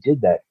because he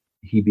did that,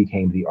 he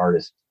became the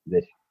artist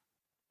that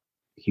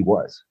he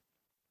was.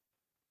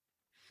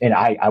 And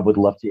I would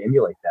love to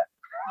emulate that.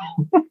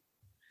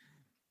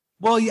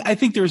 Well, I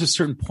think there's a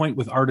certain point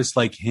with artists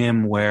like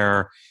him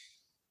where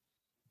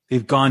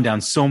they've gone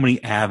down so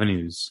many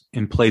avenues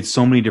and played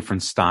so many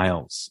different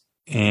styles,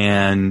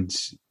 and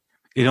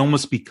it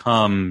almost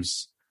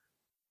becomes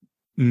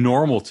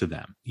normal to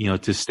them,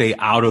 to stay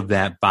out of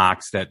that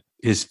box that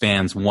his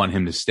fans want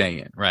him to stay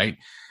in, right?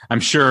 I'm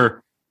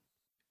sure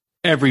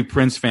every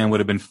Prince fan would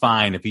have been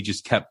fine if he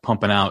just kept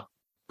pumping out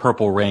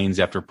Purple Rains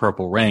after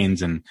Purple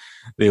Rains, and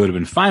they would have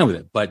been fine with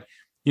it. But,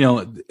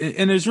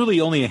 and there's really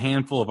only a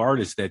handful of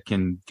artists that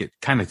can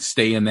kind of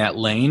stay in that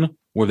lane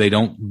where they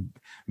don't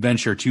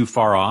venture too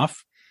far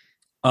off.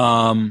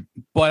 But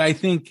I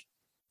think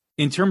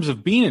in terms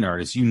of being an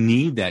artist, you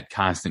need that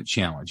constant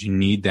challenge. You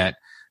need that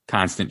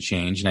constant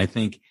change. And I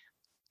think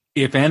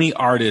if any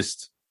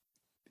artist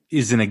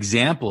is an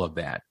example of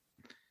that,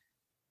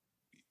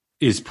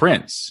 is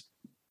Prince.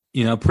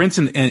 Prince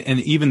and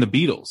even the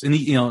Beatles,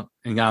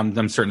 and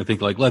I'm starting to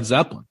think like Led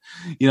Zeppelin,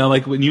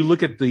 like when you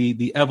look at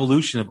the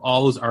evolution of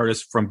all those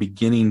artists from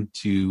beginning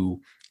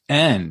to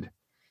end,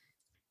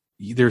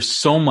 there's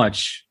so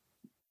much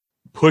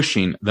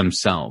pushing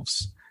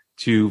themselves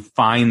to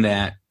find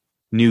that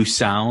new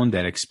sound,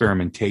 that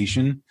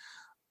experimentation.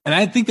 And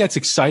I think that's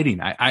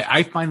exciting.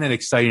 I find that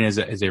exciting as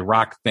a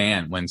rock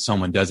fan when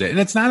someone does it, and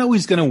it's not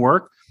always going to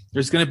work.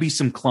 There's going to be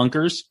some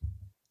clunkers.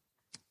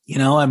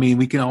 I mean,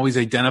 we can always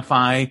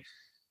identify,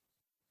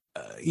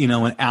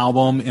 an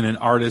album in an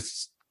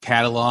artist's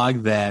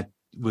catalog that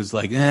was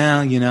like,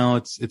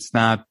 it's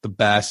not the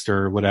best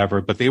or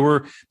whatever, but they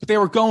were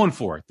going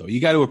for it though. You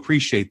got to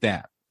appreciate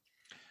that.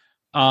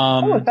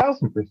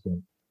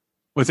 1,000%.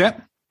 What's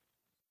that?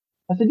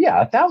 I said,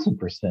 yeah,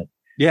 1,000%.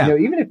 Yeah.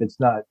 Even if it's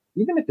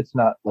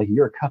not like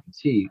your cup of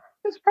tea,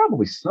 it's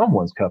probably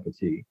someone's cup of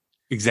tea,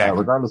 Exactly.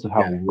 regardless of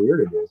how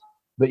weird it is.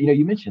 But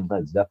you mentioned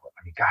Led Zeppelin.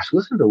 I mean, gosh,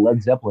 listen to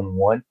Led Zeppelin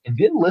 1 and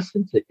then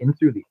listen to In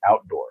Through the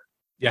Outdoor.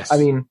 Yes. I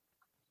mean,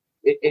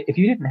 if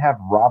you didn't have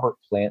Robert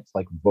Plant's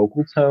like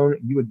vocal tone,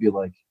 you would be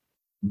like,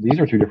 these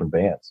are two different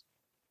bands.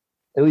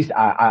 At least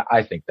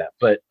I think that.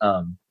 But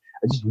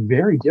just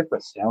very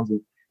different sounds.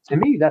 And to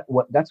me,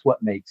 that's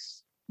what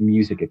makes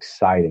music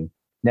exciting.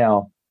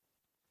 Now,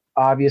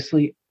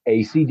 obviously,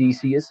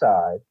 AC/DC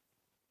aside,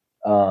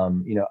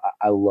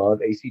 I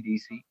love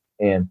AC/DC,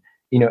 and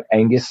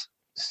Angus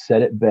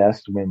said it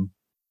best when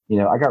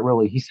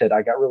he said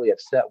I got really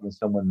upset when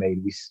someone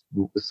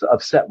was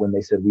upset when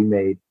they said we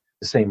made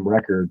the same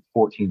record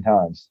 14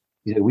 times.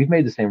 He said we've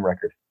made the same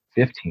record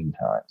 15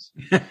 times.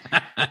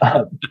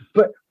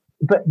 But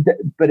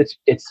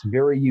it's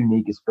very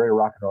unique. It's very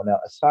rock and roll. Now,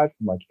 aside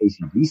from like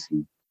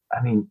AC/DC,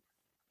 I mean,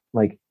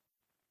 like,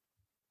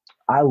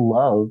 I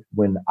love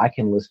when I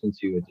can listen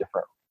to a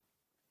different.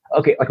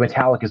 Okay, like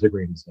Metallica is a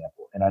great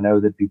example, and I know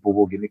that people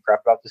will give me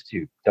crap about this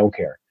too. Don't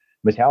care.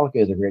 Metallica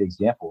is a great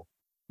example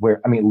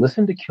where, I mean,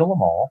 listen to Kill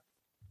 'Em All,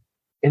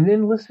 and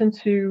then listen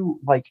to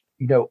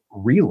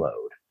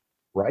Reload,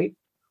 right?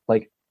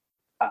 Like,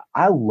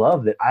 I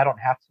love that I don't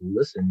have to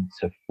listen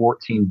to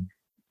 14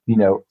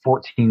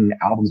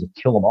 albums of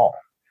Kill 'Em All.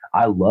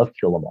 I love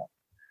Kill 'Em All.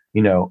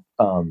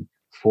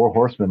 Four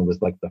Horsemen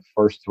was like the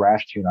first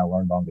thrash tune I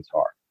learned on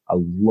guitar. I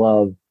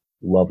love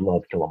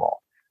Kill 'Em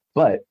All.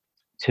 But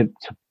to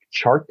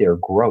chart their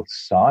growth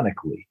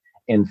sonically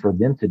and for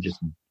them to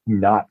just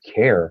not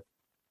care,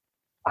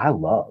 I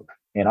love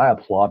and I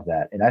applaud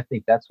that. And I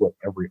think that's what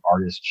every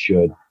artist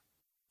should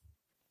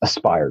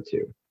aspire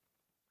to.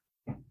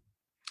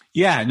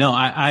 Yeah, no,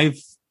 I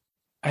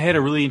had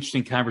a really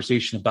interesting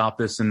conversation about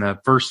this in the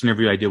first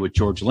interview I did with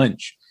George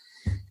Lynch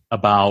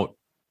about,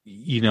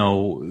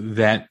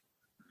 that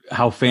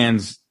how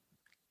fans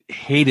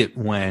hate it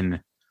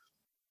when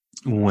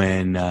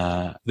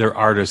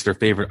their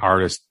favorite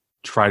artists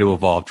try to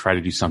evolve, try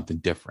to do something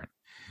different.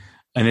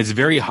 And it's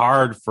very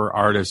hard for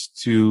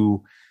artists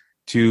to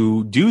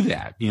do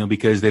that,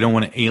 because they don't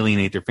want to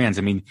alienate their fans.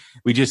 I mean,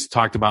 we just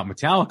talked about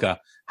Metallica.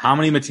 How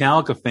many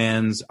Metallica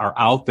fans are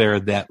out there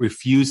that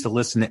refuse to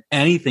listen to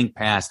anything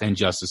past And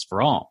Justice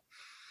for All?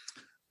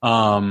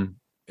 And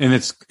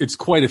it's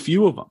quite a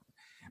few of them.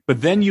 But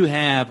then you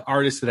have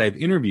artists that I've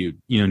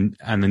interviewed,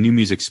 on the New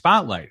Music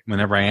Spotlight,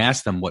 whenever I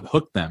ask them what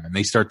hooked them, and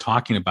they start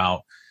talking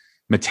about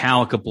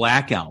Metallica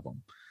Black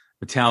Album,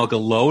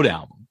 Metallica Load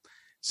Album.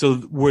 So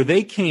where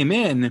they came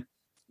in,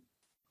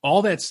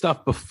 all that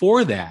stuff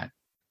before that,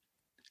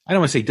 I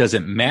don't want to say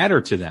doesn't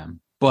matter to them,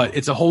 but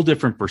it's a whole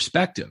different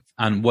perspective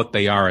on what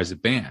they are as a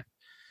band.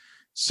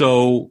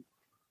 So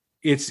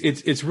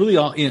it's really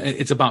all,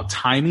 it's about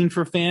timing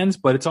for fans,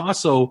 but it's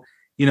also,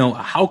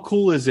 how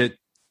cool is it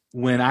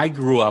when I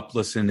grew up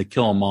listening to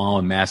Kill 'Em All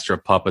and Master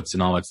of Puppets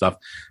and all that stuff.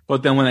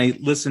 But then when I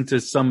listen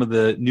to some of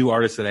the new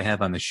artists that I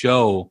have on the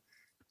show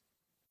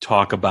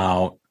talk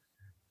about,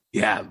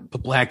 the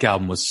Black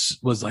Album was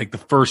like the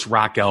first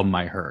rock album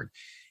I heard.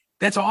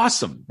 That's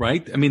awesome,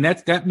 right? I mean,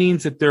 that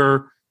means that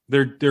the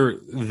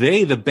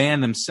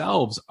band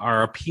themselves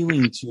are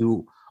appealing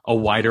to a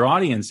wider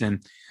audience.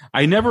 And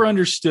I never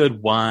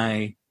understood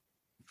why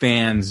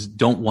fans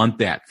don't want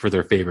that for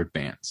their favorite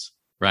bands,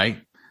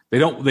 right? They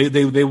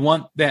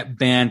want that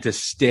band to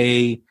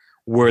stay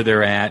where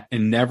they're at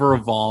and never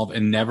evolve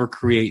and never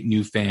create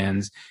new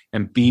fans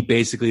and be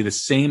basically the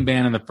same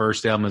band on the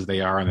first album as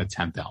they are on the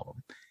 10th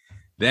album.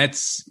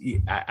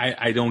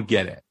 I don't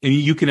get it. And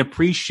you can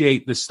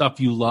appreciate the stuff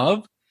you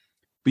love,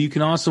 but you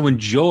can also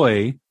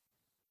enjoy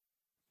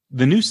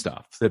the new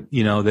stuff that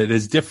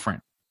is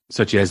different,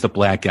 such as the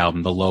Black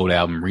Album, the Load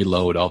Album,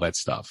 Reload, all that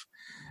stuff.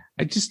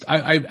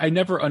 I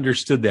never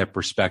understood that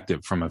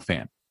perspective from a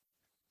fan.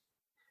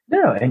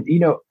 No, and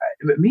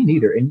me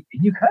neither. And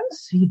you kind of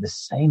see the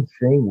same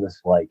thing with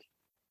like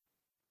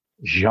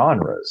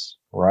genres,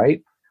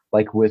 right?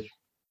 Like with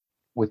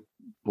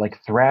like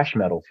thrash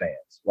metal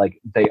fans, like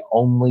they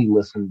only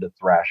listen to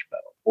thrash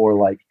metal, or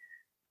like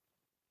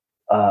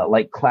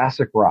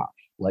classic rock.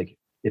 Like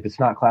if it's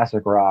not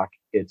classic rock,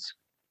 it's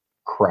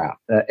crap.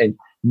 And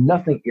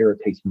nothing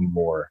irritates me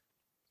more,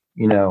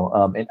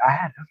 and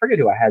I forget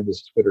who I had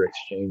this Twitter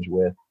exchange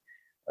with.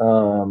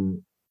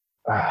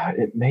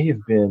 It may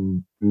have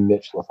been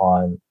Mitch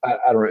LaFon.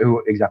 I don't know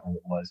who exactly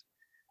it was.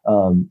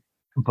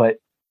 But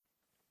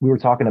we were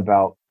talking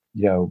about,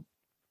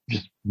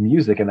 just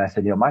music. And I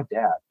said, my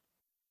dad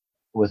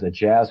was a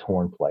jazz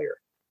horn player,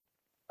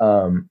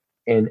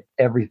 and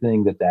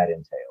everything that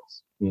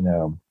entails,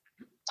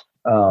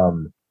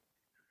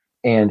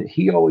 and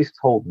he always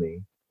told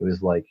me, it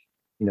was like,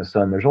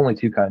 son, there's only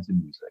two kinds of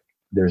music.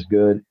 There's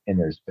good and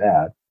there's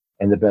bad.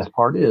 And the best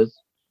part is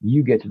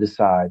you get to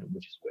decide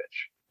which is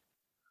which.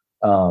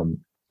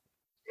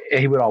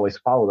 He would always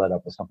follow that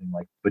up with something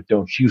like, but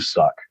don't you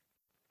suck.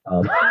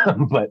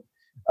 But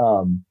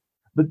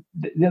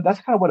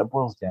that's kind of what it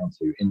boils down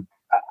to. And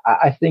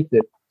I think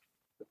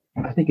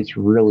it's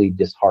really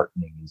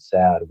disheartening and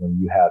sad when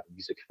you have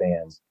music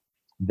fans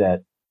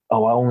that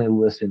oh, I only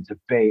listen to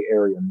Bay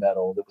Area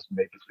metal that was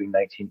made between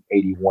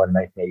 1981 and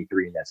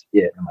 1983, and that's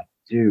it. And I'm like,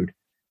 dude,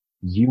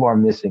 you are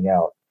missing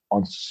out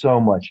on so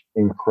much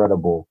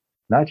incredible,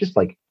 not just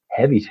like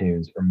heavy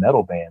tunes or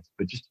metal bands,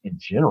 but just in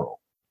general.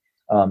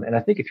 And I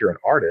think if you're an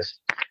artist,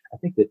 I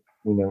think that,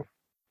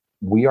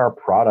 we are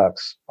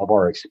products of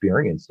our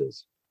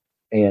experiences,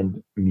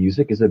 and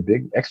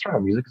external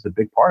music is a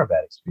big part of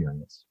that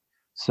experience.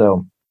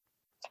 So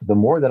the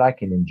more that I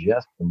can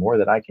ingest, the more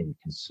that I can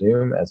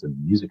consume as a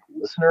music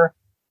listener,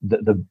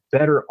 the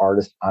better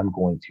artist I'm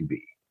going to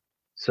be.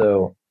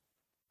 So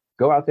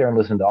go out there and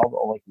listen to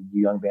all the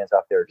young bands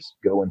out there. Just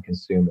go and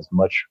consume as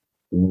much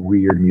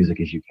weird music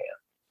as you can.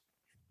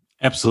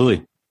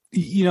 Absolutely.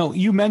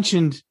 You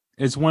mentioned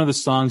as one of the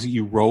songs that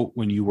you wrote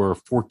when you were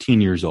 14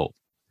 years old.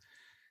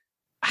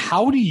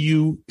 How do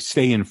you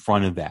stay in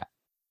front of that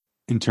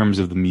in terms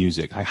of the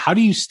music? How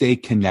do you stay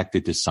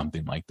connected to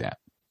something like that?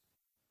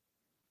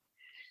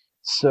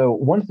 So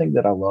one thing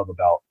that I love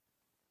about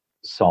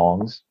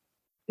songs,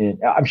 and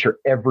I'm sure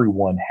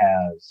everyone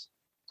has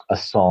a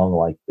song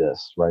like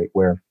this, right?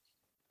 Where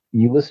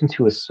you listen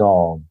to a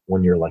song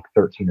when you're like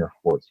 13 or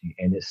 14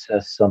 and it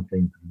says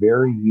something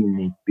very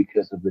unique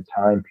because of the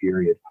time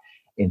period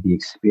and the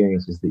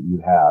experiences that you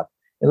have.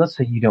 And let's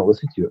say you don't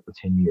listen to it for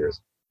 10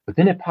 years, but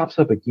then it pops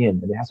up again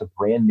and it has a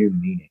brand new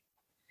meaning.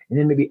 And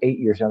then maybe 8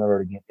 years down the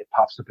road again, it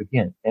pops up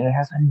again and it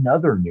has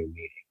another new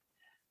meaning.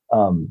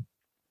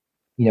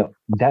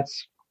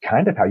 That's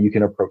kind of how you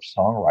can approach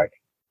songwriting.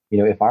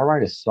 If I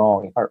write a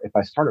song, if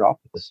I started off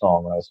with a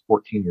song when I was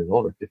 14 years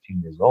old or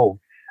 15 years old,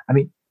 I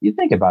mean, you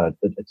think about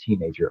a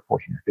teenager at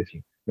 14 or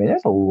 15. I mean,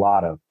 there's a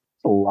lot of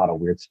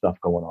weird stuff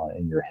going on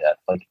in your head,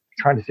 like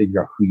trying to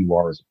figure out who you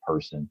are as a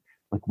person.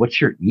 Like,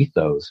 what's your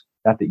ethos?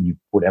 Not that you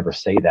would ever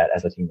say that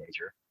as a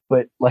teenager,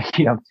 but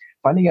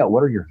finding out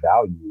what are your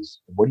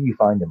values, what do you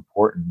find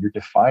important. You're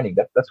defining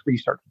that. That's where you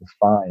start to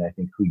define, I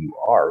think, who you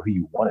are, who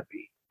you want to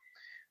be.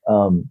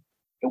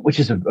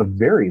 Which is a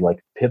very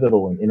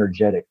pivotal and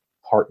energetic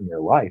part in your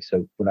life.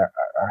 So when I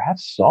have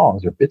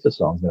songs or bits of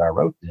songs that I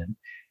wrote then,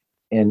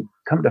 and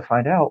come to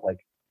find out,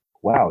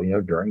 wow,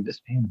 during this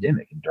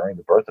pandemic and during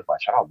the birth of my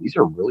child, these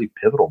are really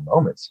pivotal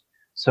moments.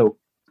 So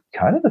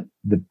kind of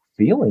the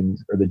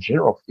feelings or the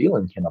general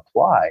feeling can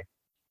apply.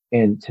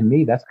 And to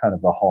me, that's kind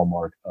of the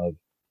hallmark of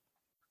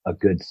a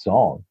good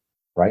song,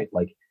 right?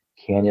 Like,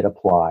 can it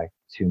apply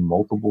to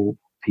multiple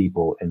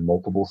people in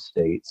multiple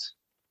states,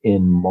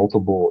 in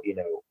multiple,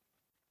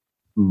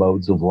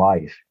 modes of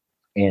life,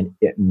 and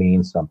it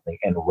means something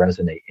and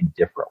resonate in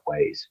different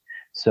ways.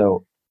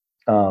 So,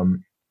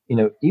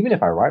 even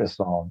if I write a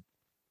song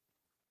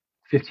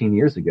 15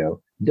 years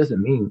ago, it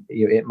doesn't mean,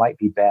 it might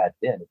be bad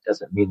then. It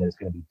doesn't mean that it's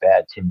going to be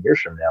bad 10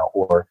 years from now,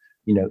 or,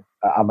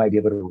 I might be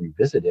able to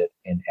revisit it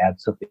and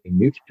add something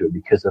new to it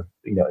because of,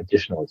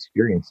 additional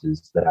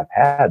experiences that I've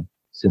had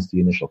since the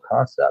initial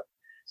concept.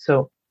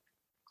 So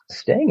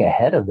staying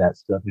ahead of that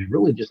stuff is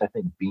really just, I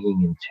think,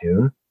 being in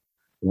tune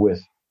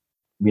with,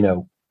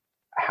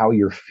 how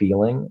you're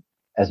feeling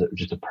as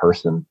just a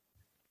person,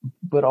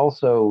 but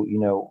also,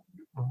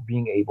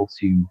 being able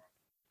to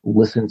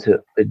listen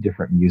to a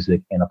different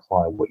music and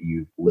apply what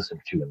you've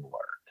listened to and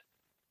learned.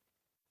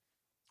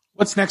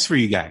 What's next for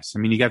you guys? I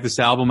mean, you got this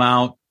album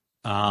out.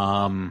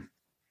 Are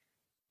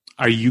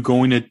you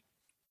going to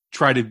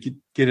try to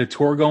get a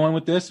tour going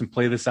with this and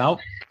play this out?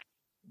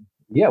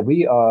 Yeah,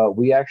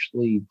 we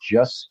actually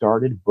just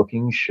started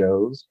booking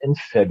shows in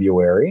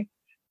February.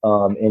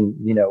 And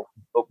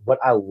what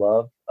I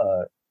love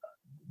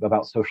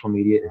about social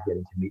media is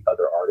getting to meet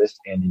other artists.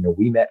 And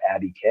we met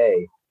Abby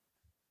Kay,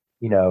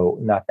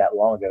 not that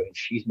long ago, and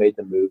she's made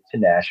the move to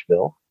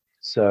Nashville.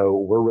 So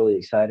we're really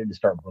excited to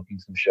start booking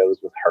some shows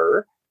with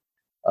her.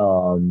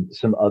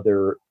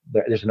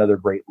 There's another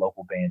great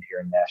local band here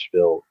in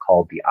Nashville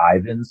called the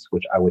Ivans,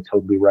 which I would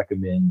totally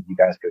recommend you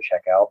guys go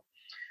check out.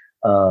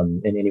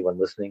 And anyone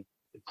listening,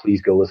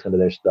 please go listen to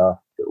their stuff.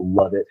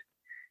 Love it.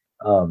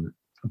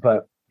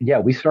 But yeah,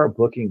 we started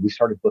booking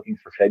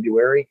for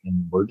February,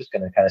 and we're just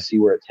going to kind of see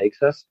where it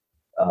takes us.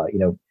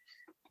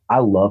 I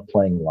love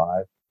playing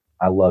live.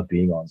 I love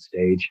being on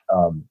stage.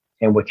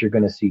 And what you're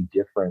going to see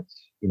different,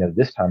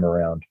 this time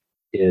around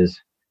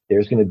is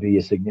there's going to be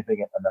a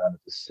significant amount of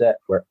the set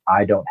where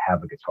I don't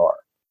have a guitar.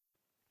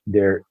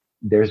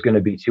 There's going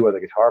to be two other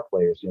guitar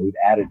players. We've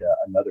added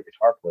another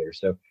guitar player.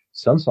 So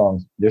some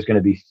songs, there's going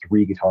to be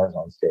 3 guitars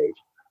on stage.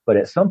 But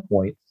at some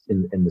point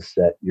in the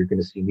set, you're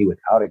going to see me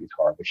without a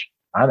guitar, which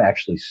I'm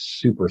actually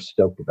super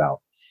stoked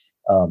about,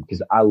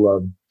 because I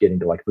love getting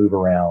to move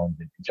around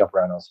and jump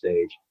around on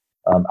stage.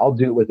 I'll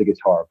do it with a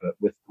guitar, but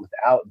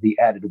without the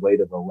added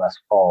weight of a Les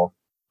Paul.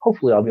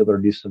 Hopefully, I'll be able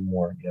to do some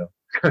more,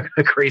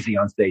 crazy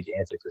on stage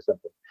antics or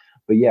something.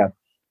 But yeah,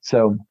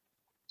 so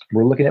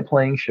we're looking at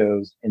playing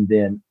shows, and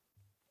then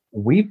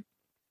we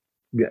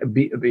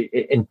be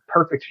in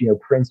perfect,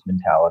 Prince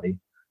mentality.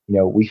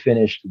 We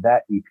finished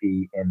that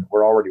EP, and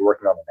we're already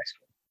working on the next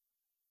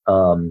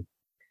one.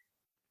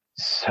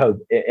 So,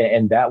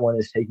 and that one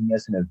is taking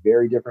us in a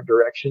very different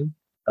direction.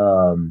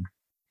 And,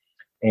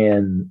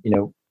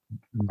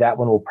 that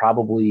one will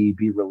probably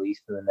be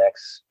released in the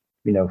next,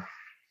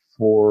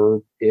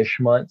 4-ish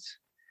months.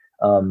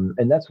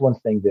 And that's one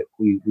thing that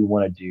we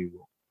want to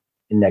do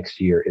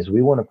next year is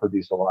we want to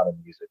produce a lot of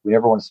music. We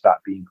never want to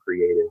stop being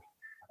creative.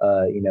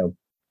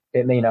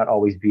 It may not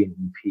always be an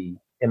EP.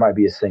 It might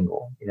be a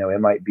single,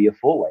 it might be a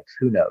full length.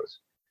 Who knows?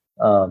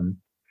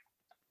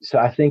 So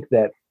I think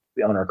that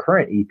on our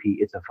current EP,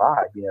 it's a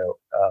vibe,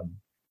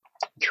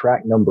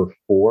 track number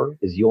 4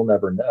 is You'll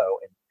Never Know.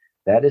 And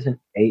that is an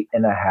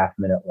 8.5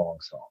 minute long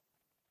song.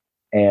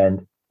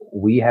 And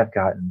we have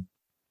gotten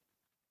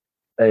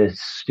a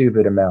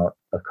stupid amount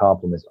of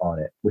compliments on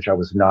it, which I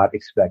was not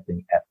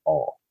expecting at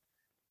all,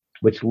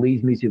 which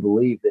leads me to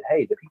believe that,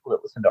 hey, the people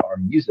that listen to our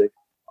music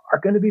are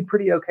going to be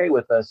pretty okay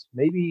with us,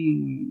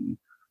 maybe,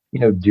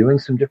 doing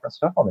some different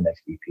stuff on the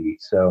next EP.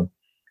 So,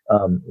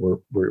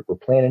 we're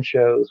planning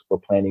shows, we're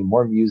planning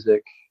more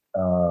music.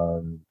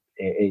 And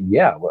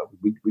yeah,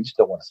 we just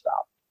don't want to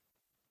stop.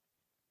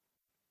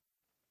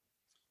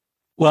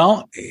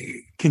 Well,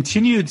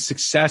 continued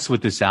success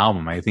with this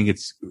album. I think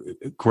it's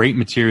great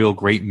material,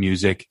 great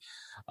music.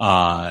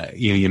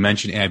 You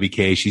mentioned Abby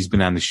Kay. She's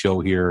been on the show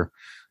here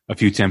a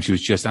few times. She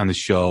was just on the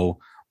show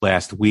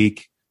last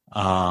week.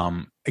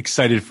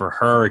 Excited for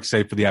her,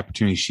 excited for the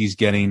opportunity she's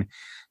getting.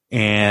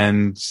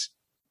 And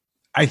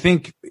I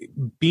think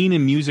being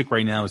in music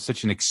right now is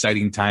such an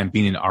exciting time,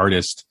 being an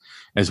artist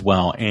as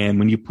well. And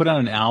when you put out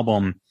an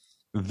album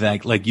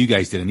that, like you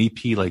guys did, an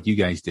EP like you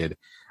guys did,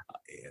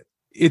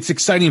 it's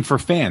exciting for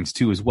fans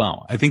too as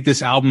well. I think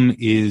this album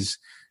is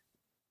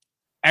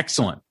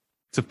excellent.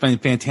 It's a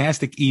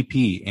fantastic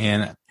EP,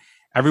 and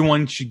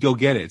everyone should go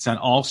get it. It's on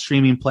all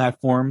streaming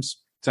platforms.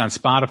 It's on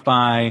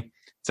Spotify.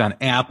 It's on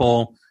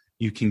Apple.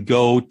 You can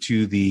go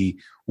to the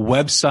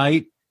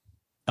website,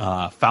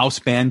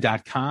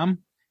 foustband.com.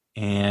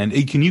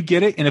 And can you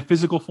get it in a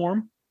physical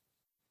form?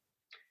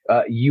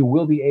 You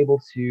will be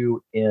able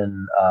to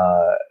in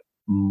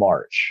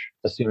March,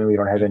 assuming we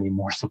don't have any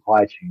more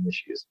supply chain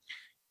issues.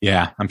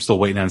 Yeah, I'm still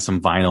waiting on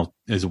some vinyl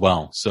as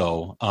well.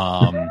 So,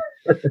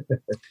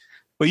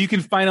 but you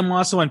can find them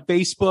also on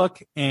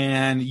Facebook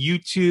and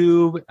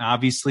YouTube,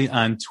 obviously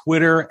on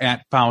Twitter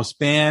at Foust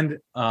Band.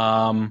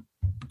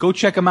 Go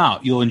check them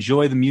out. You'll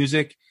enjoy the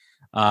music.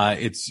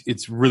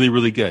 It's really,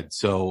 really good.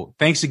 So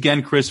thanks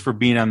again, Chris, for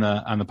being on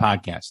the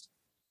podcast.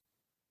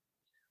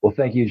 Well,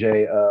 thank you,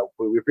 Jay.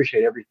 We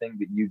appreciate everything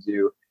that you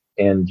do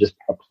and just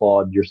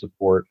applaud your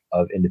support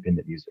of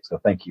independent music. So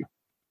thank you.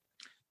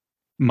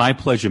 My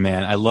pleasure,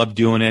 man. I love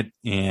doing it,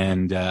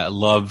 and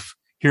love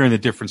hearing the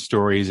different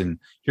stories and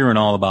hearing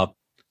all about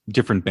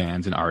different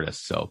bands and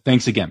artists. So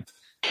thanks again.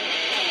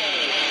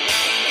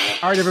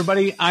 All right,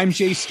 everybody. I'm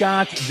Jay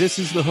Scott. This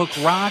is The Hook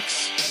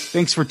Rocks.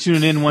 Thanks for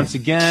tuning in once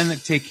again.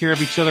 Take care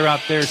of each other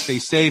out there. Stay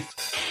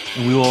safe,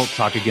 and we will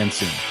talk again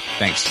soon.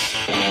 Thanks.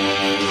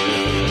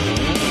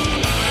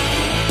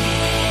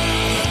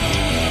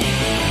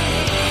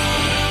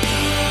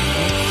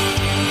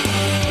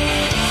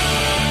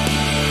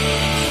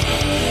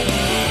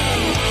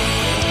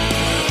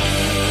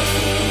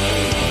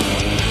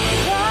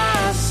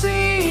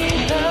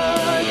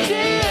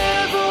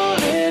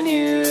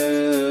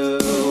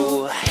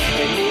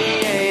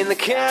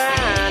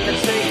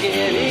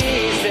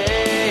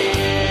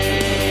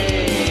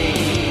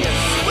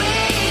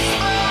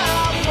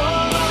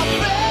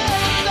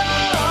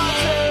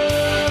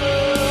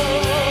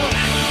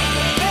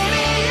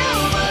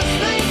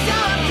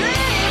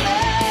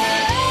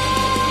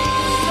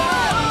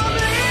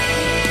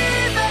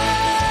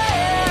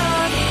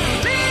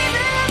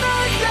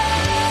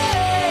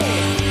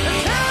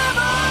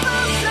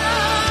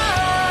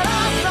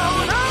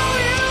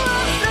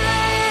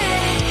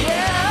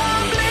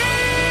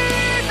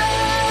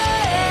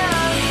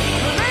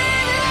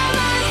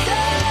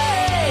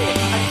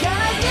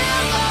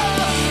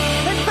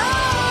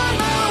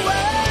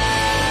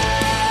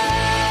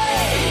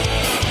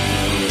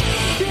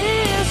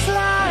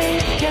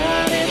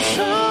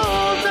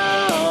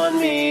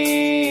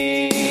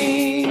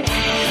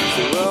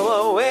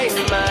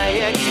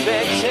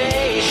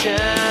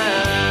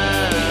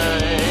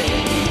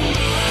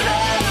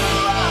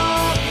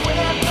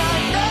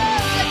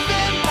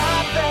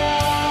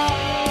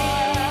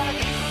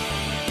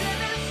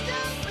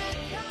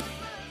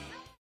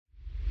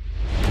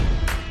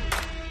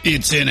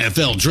 It's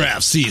NFL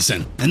draft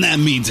season, and that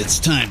means it's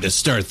time to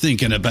start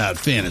thinking about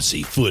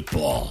fantasy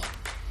football.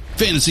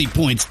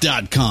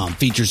 FantasyPoints.com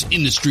features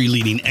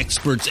industry-leading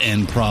experts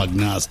and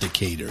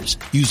prognosticators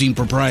using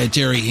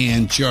proprietary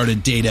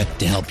hand-charted data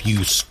to help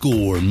you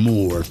score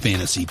more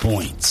fantasy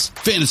points.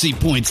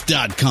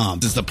 FantasyPoints.com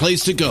is the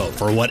place to go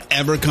for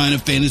whatever kind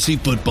of fantasy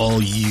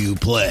football you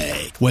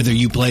play. Whether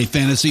you play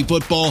fantasy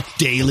football,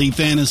 daily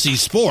fantasy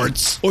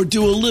sports, or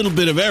do a little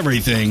bit of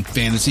everything,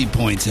 Fantasy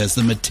Points has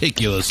the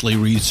meticulously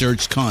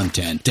researched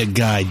content to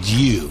guide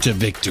you to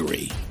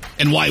victory.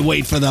 And why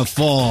wait for the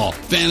fall?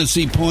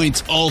 Fantasy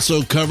Points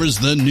also covers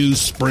the new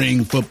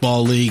spring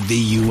football league,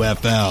 the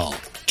UFL.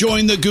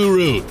 Join the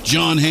guru,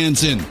 John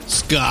Hansen,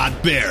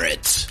 Scott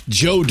Barrett,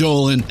 Joe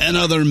Dolan, and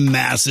other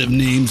massive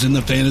names in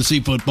the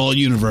fantasy football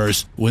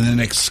universe with an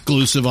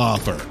exclusive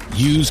offer.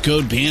 Use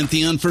code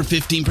Pantheon for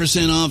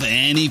 15% off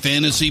any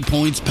Fantasy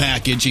Points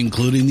package,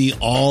 including the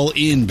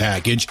all-in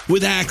package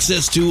with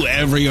access to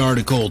every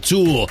article,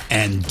 tool,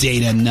 and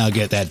data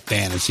nugget that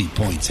Fantasy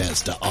Points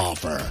has to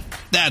offer.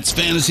 That's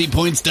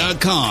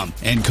fantasypoints.com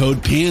and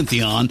code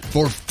Pantheon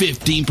for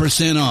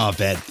 15%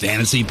 off at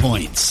Fantasy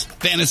Points.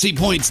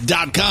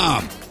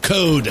 Fantasypoints.com,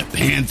 code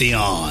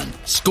Pantheon.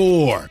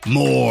 Score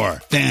more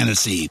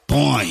fantasy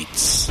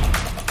points.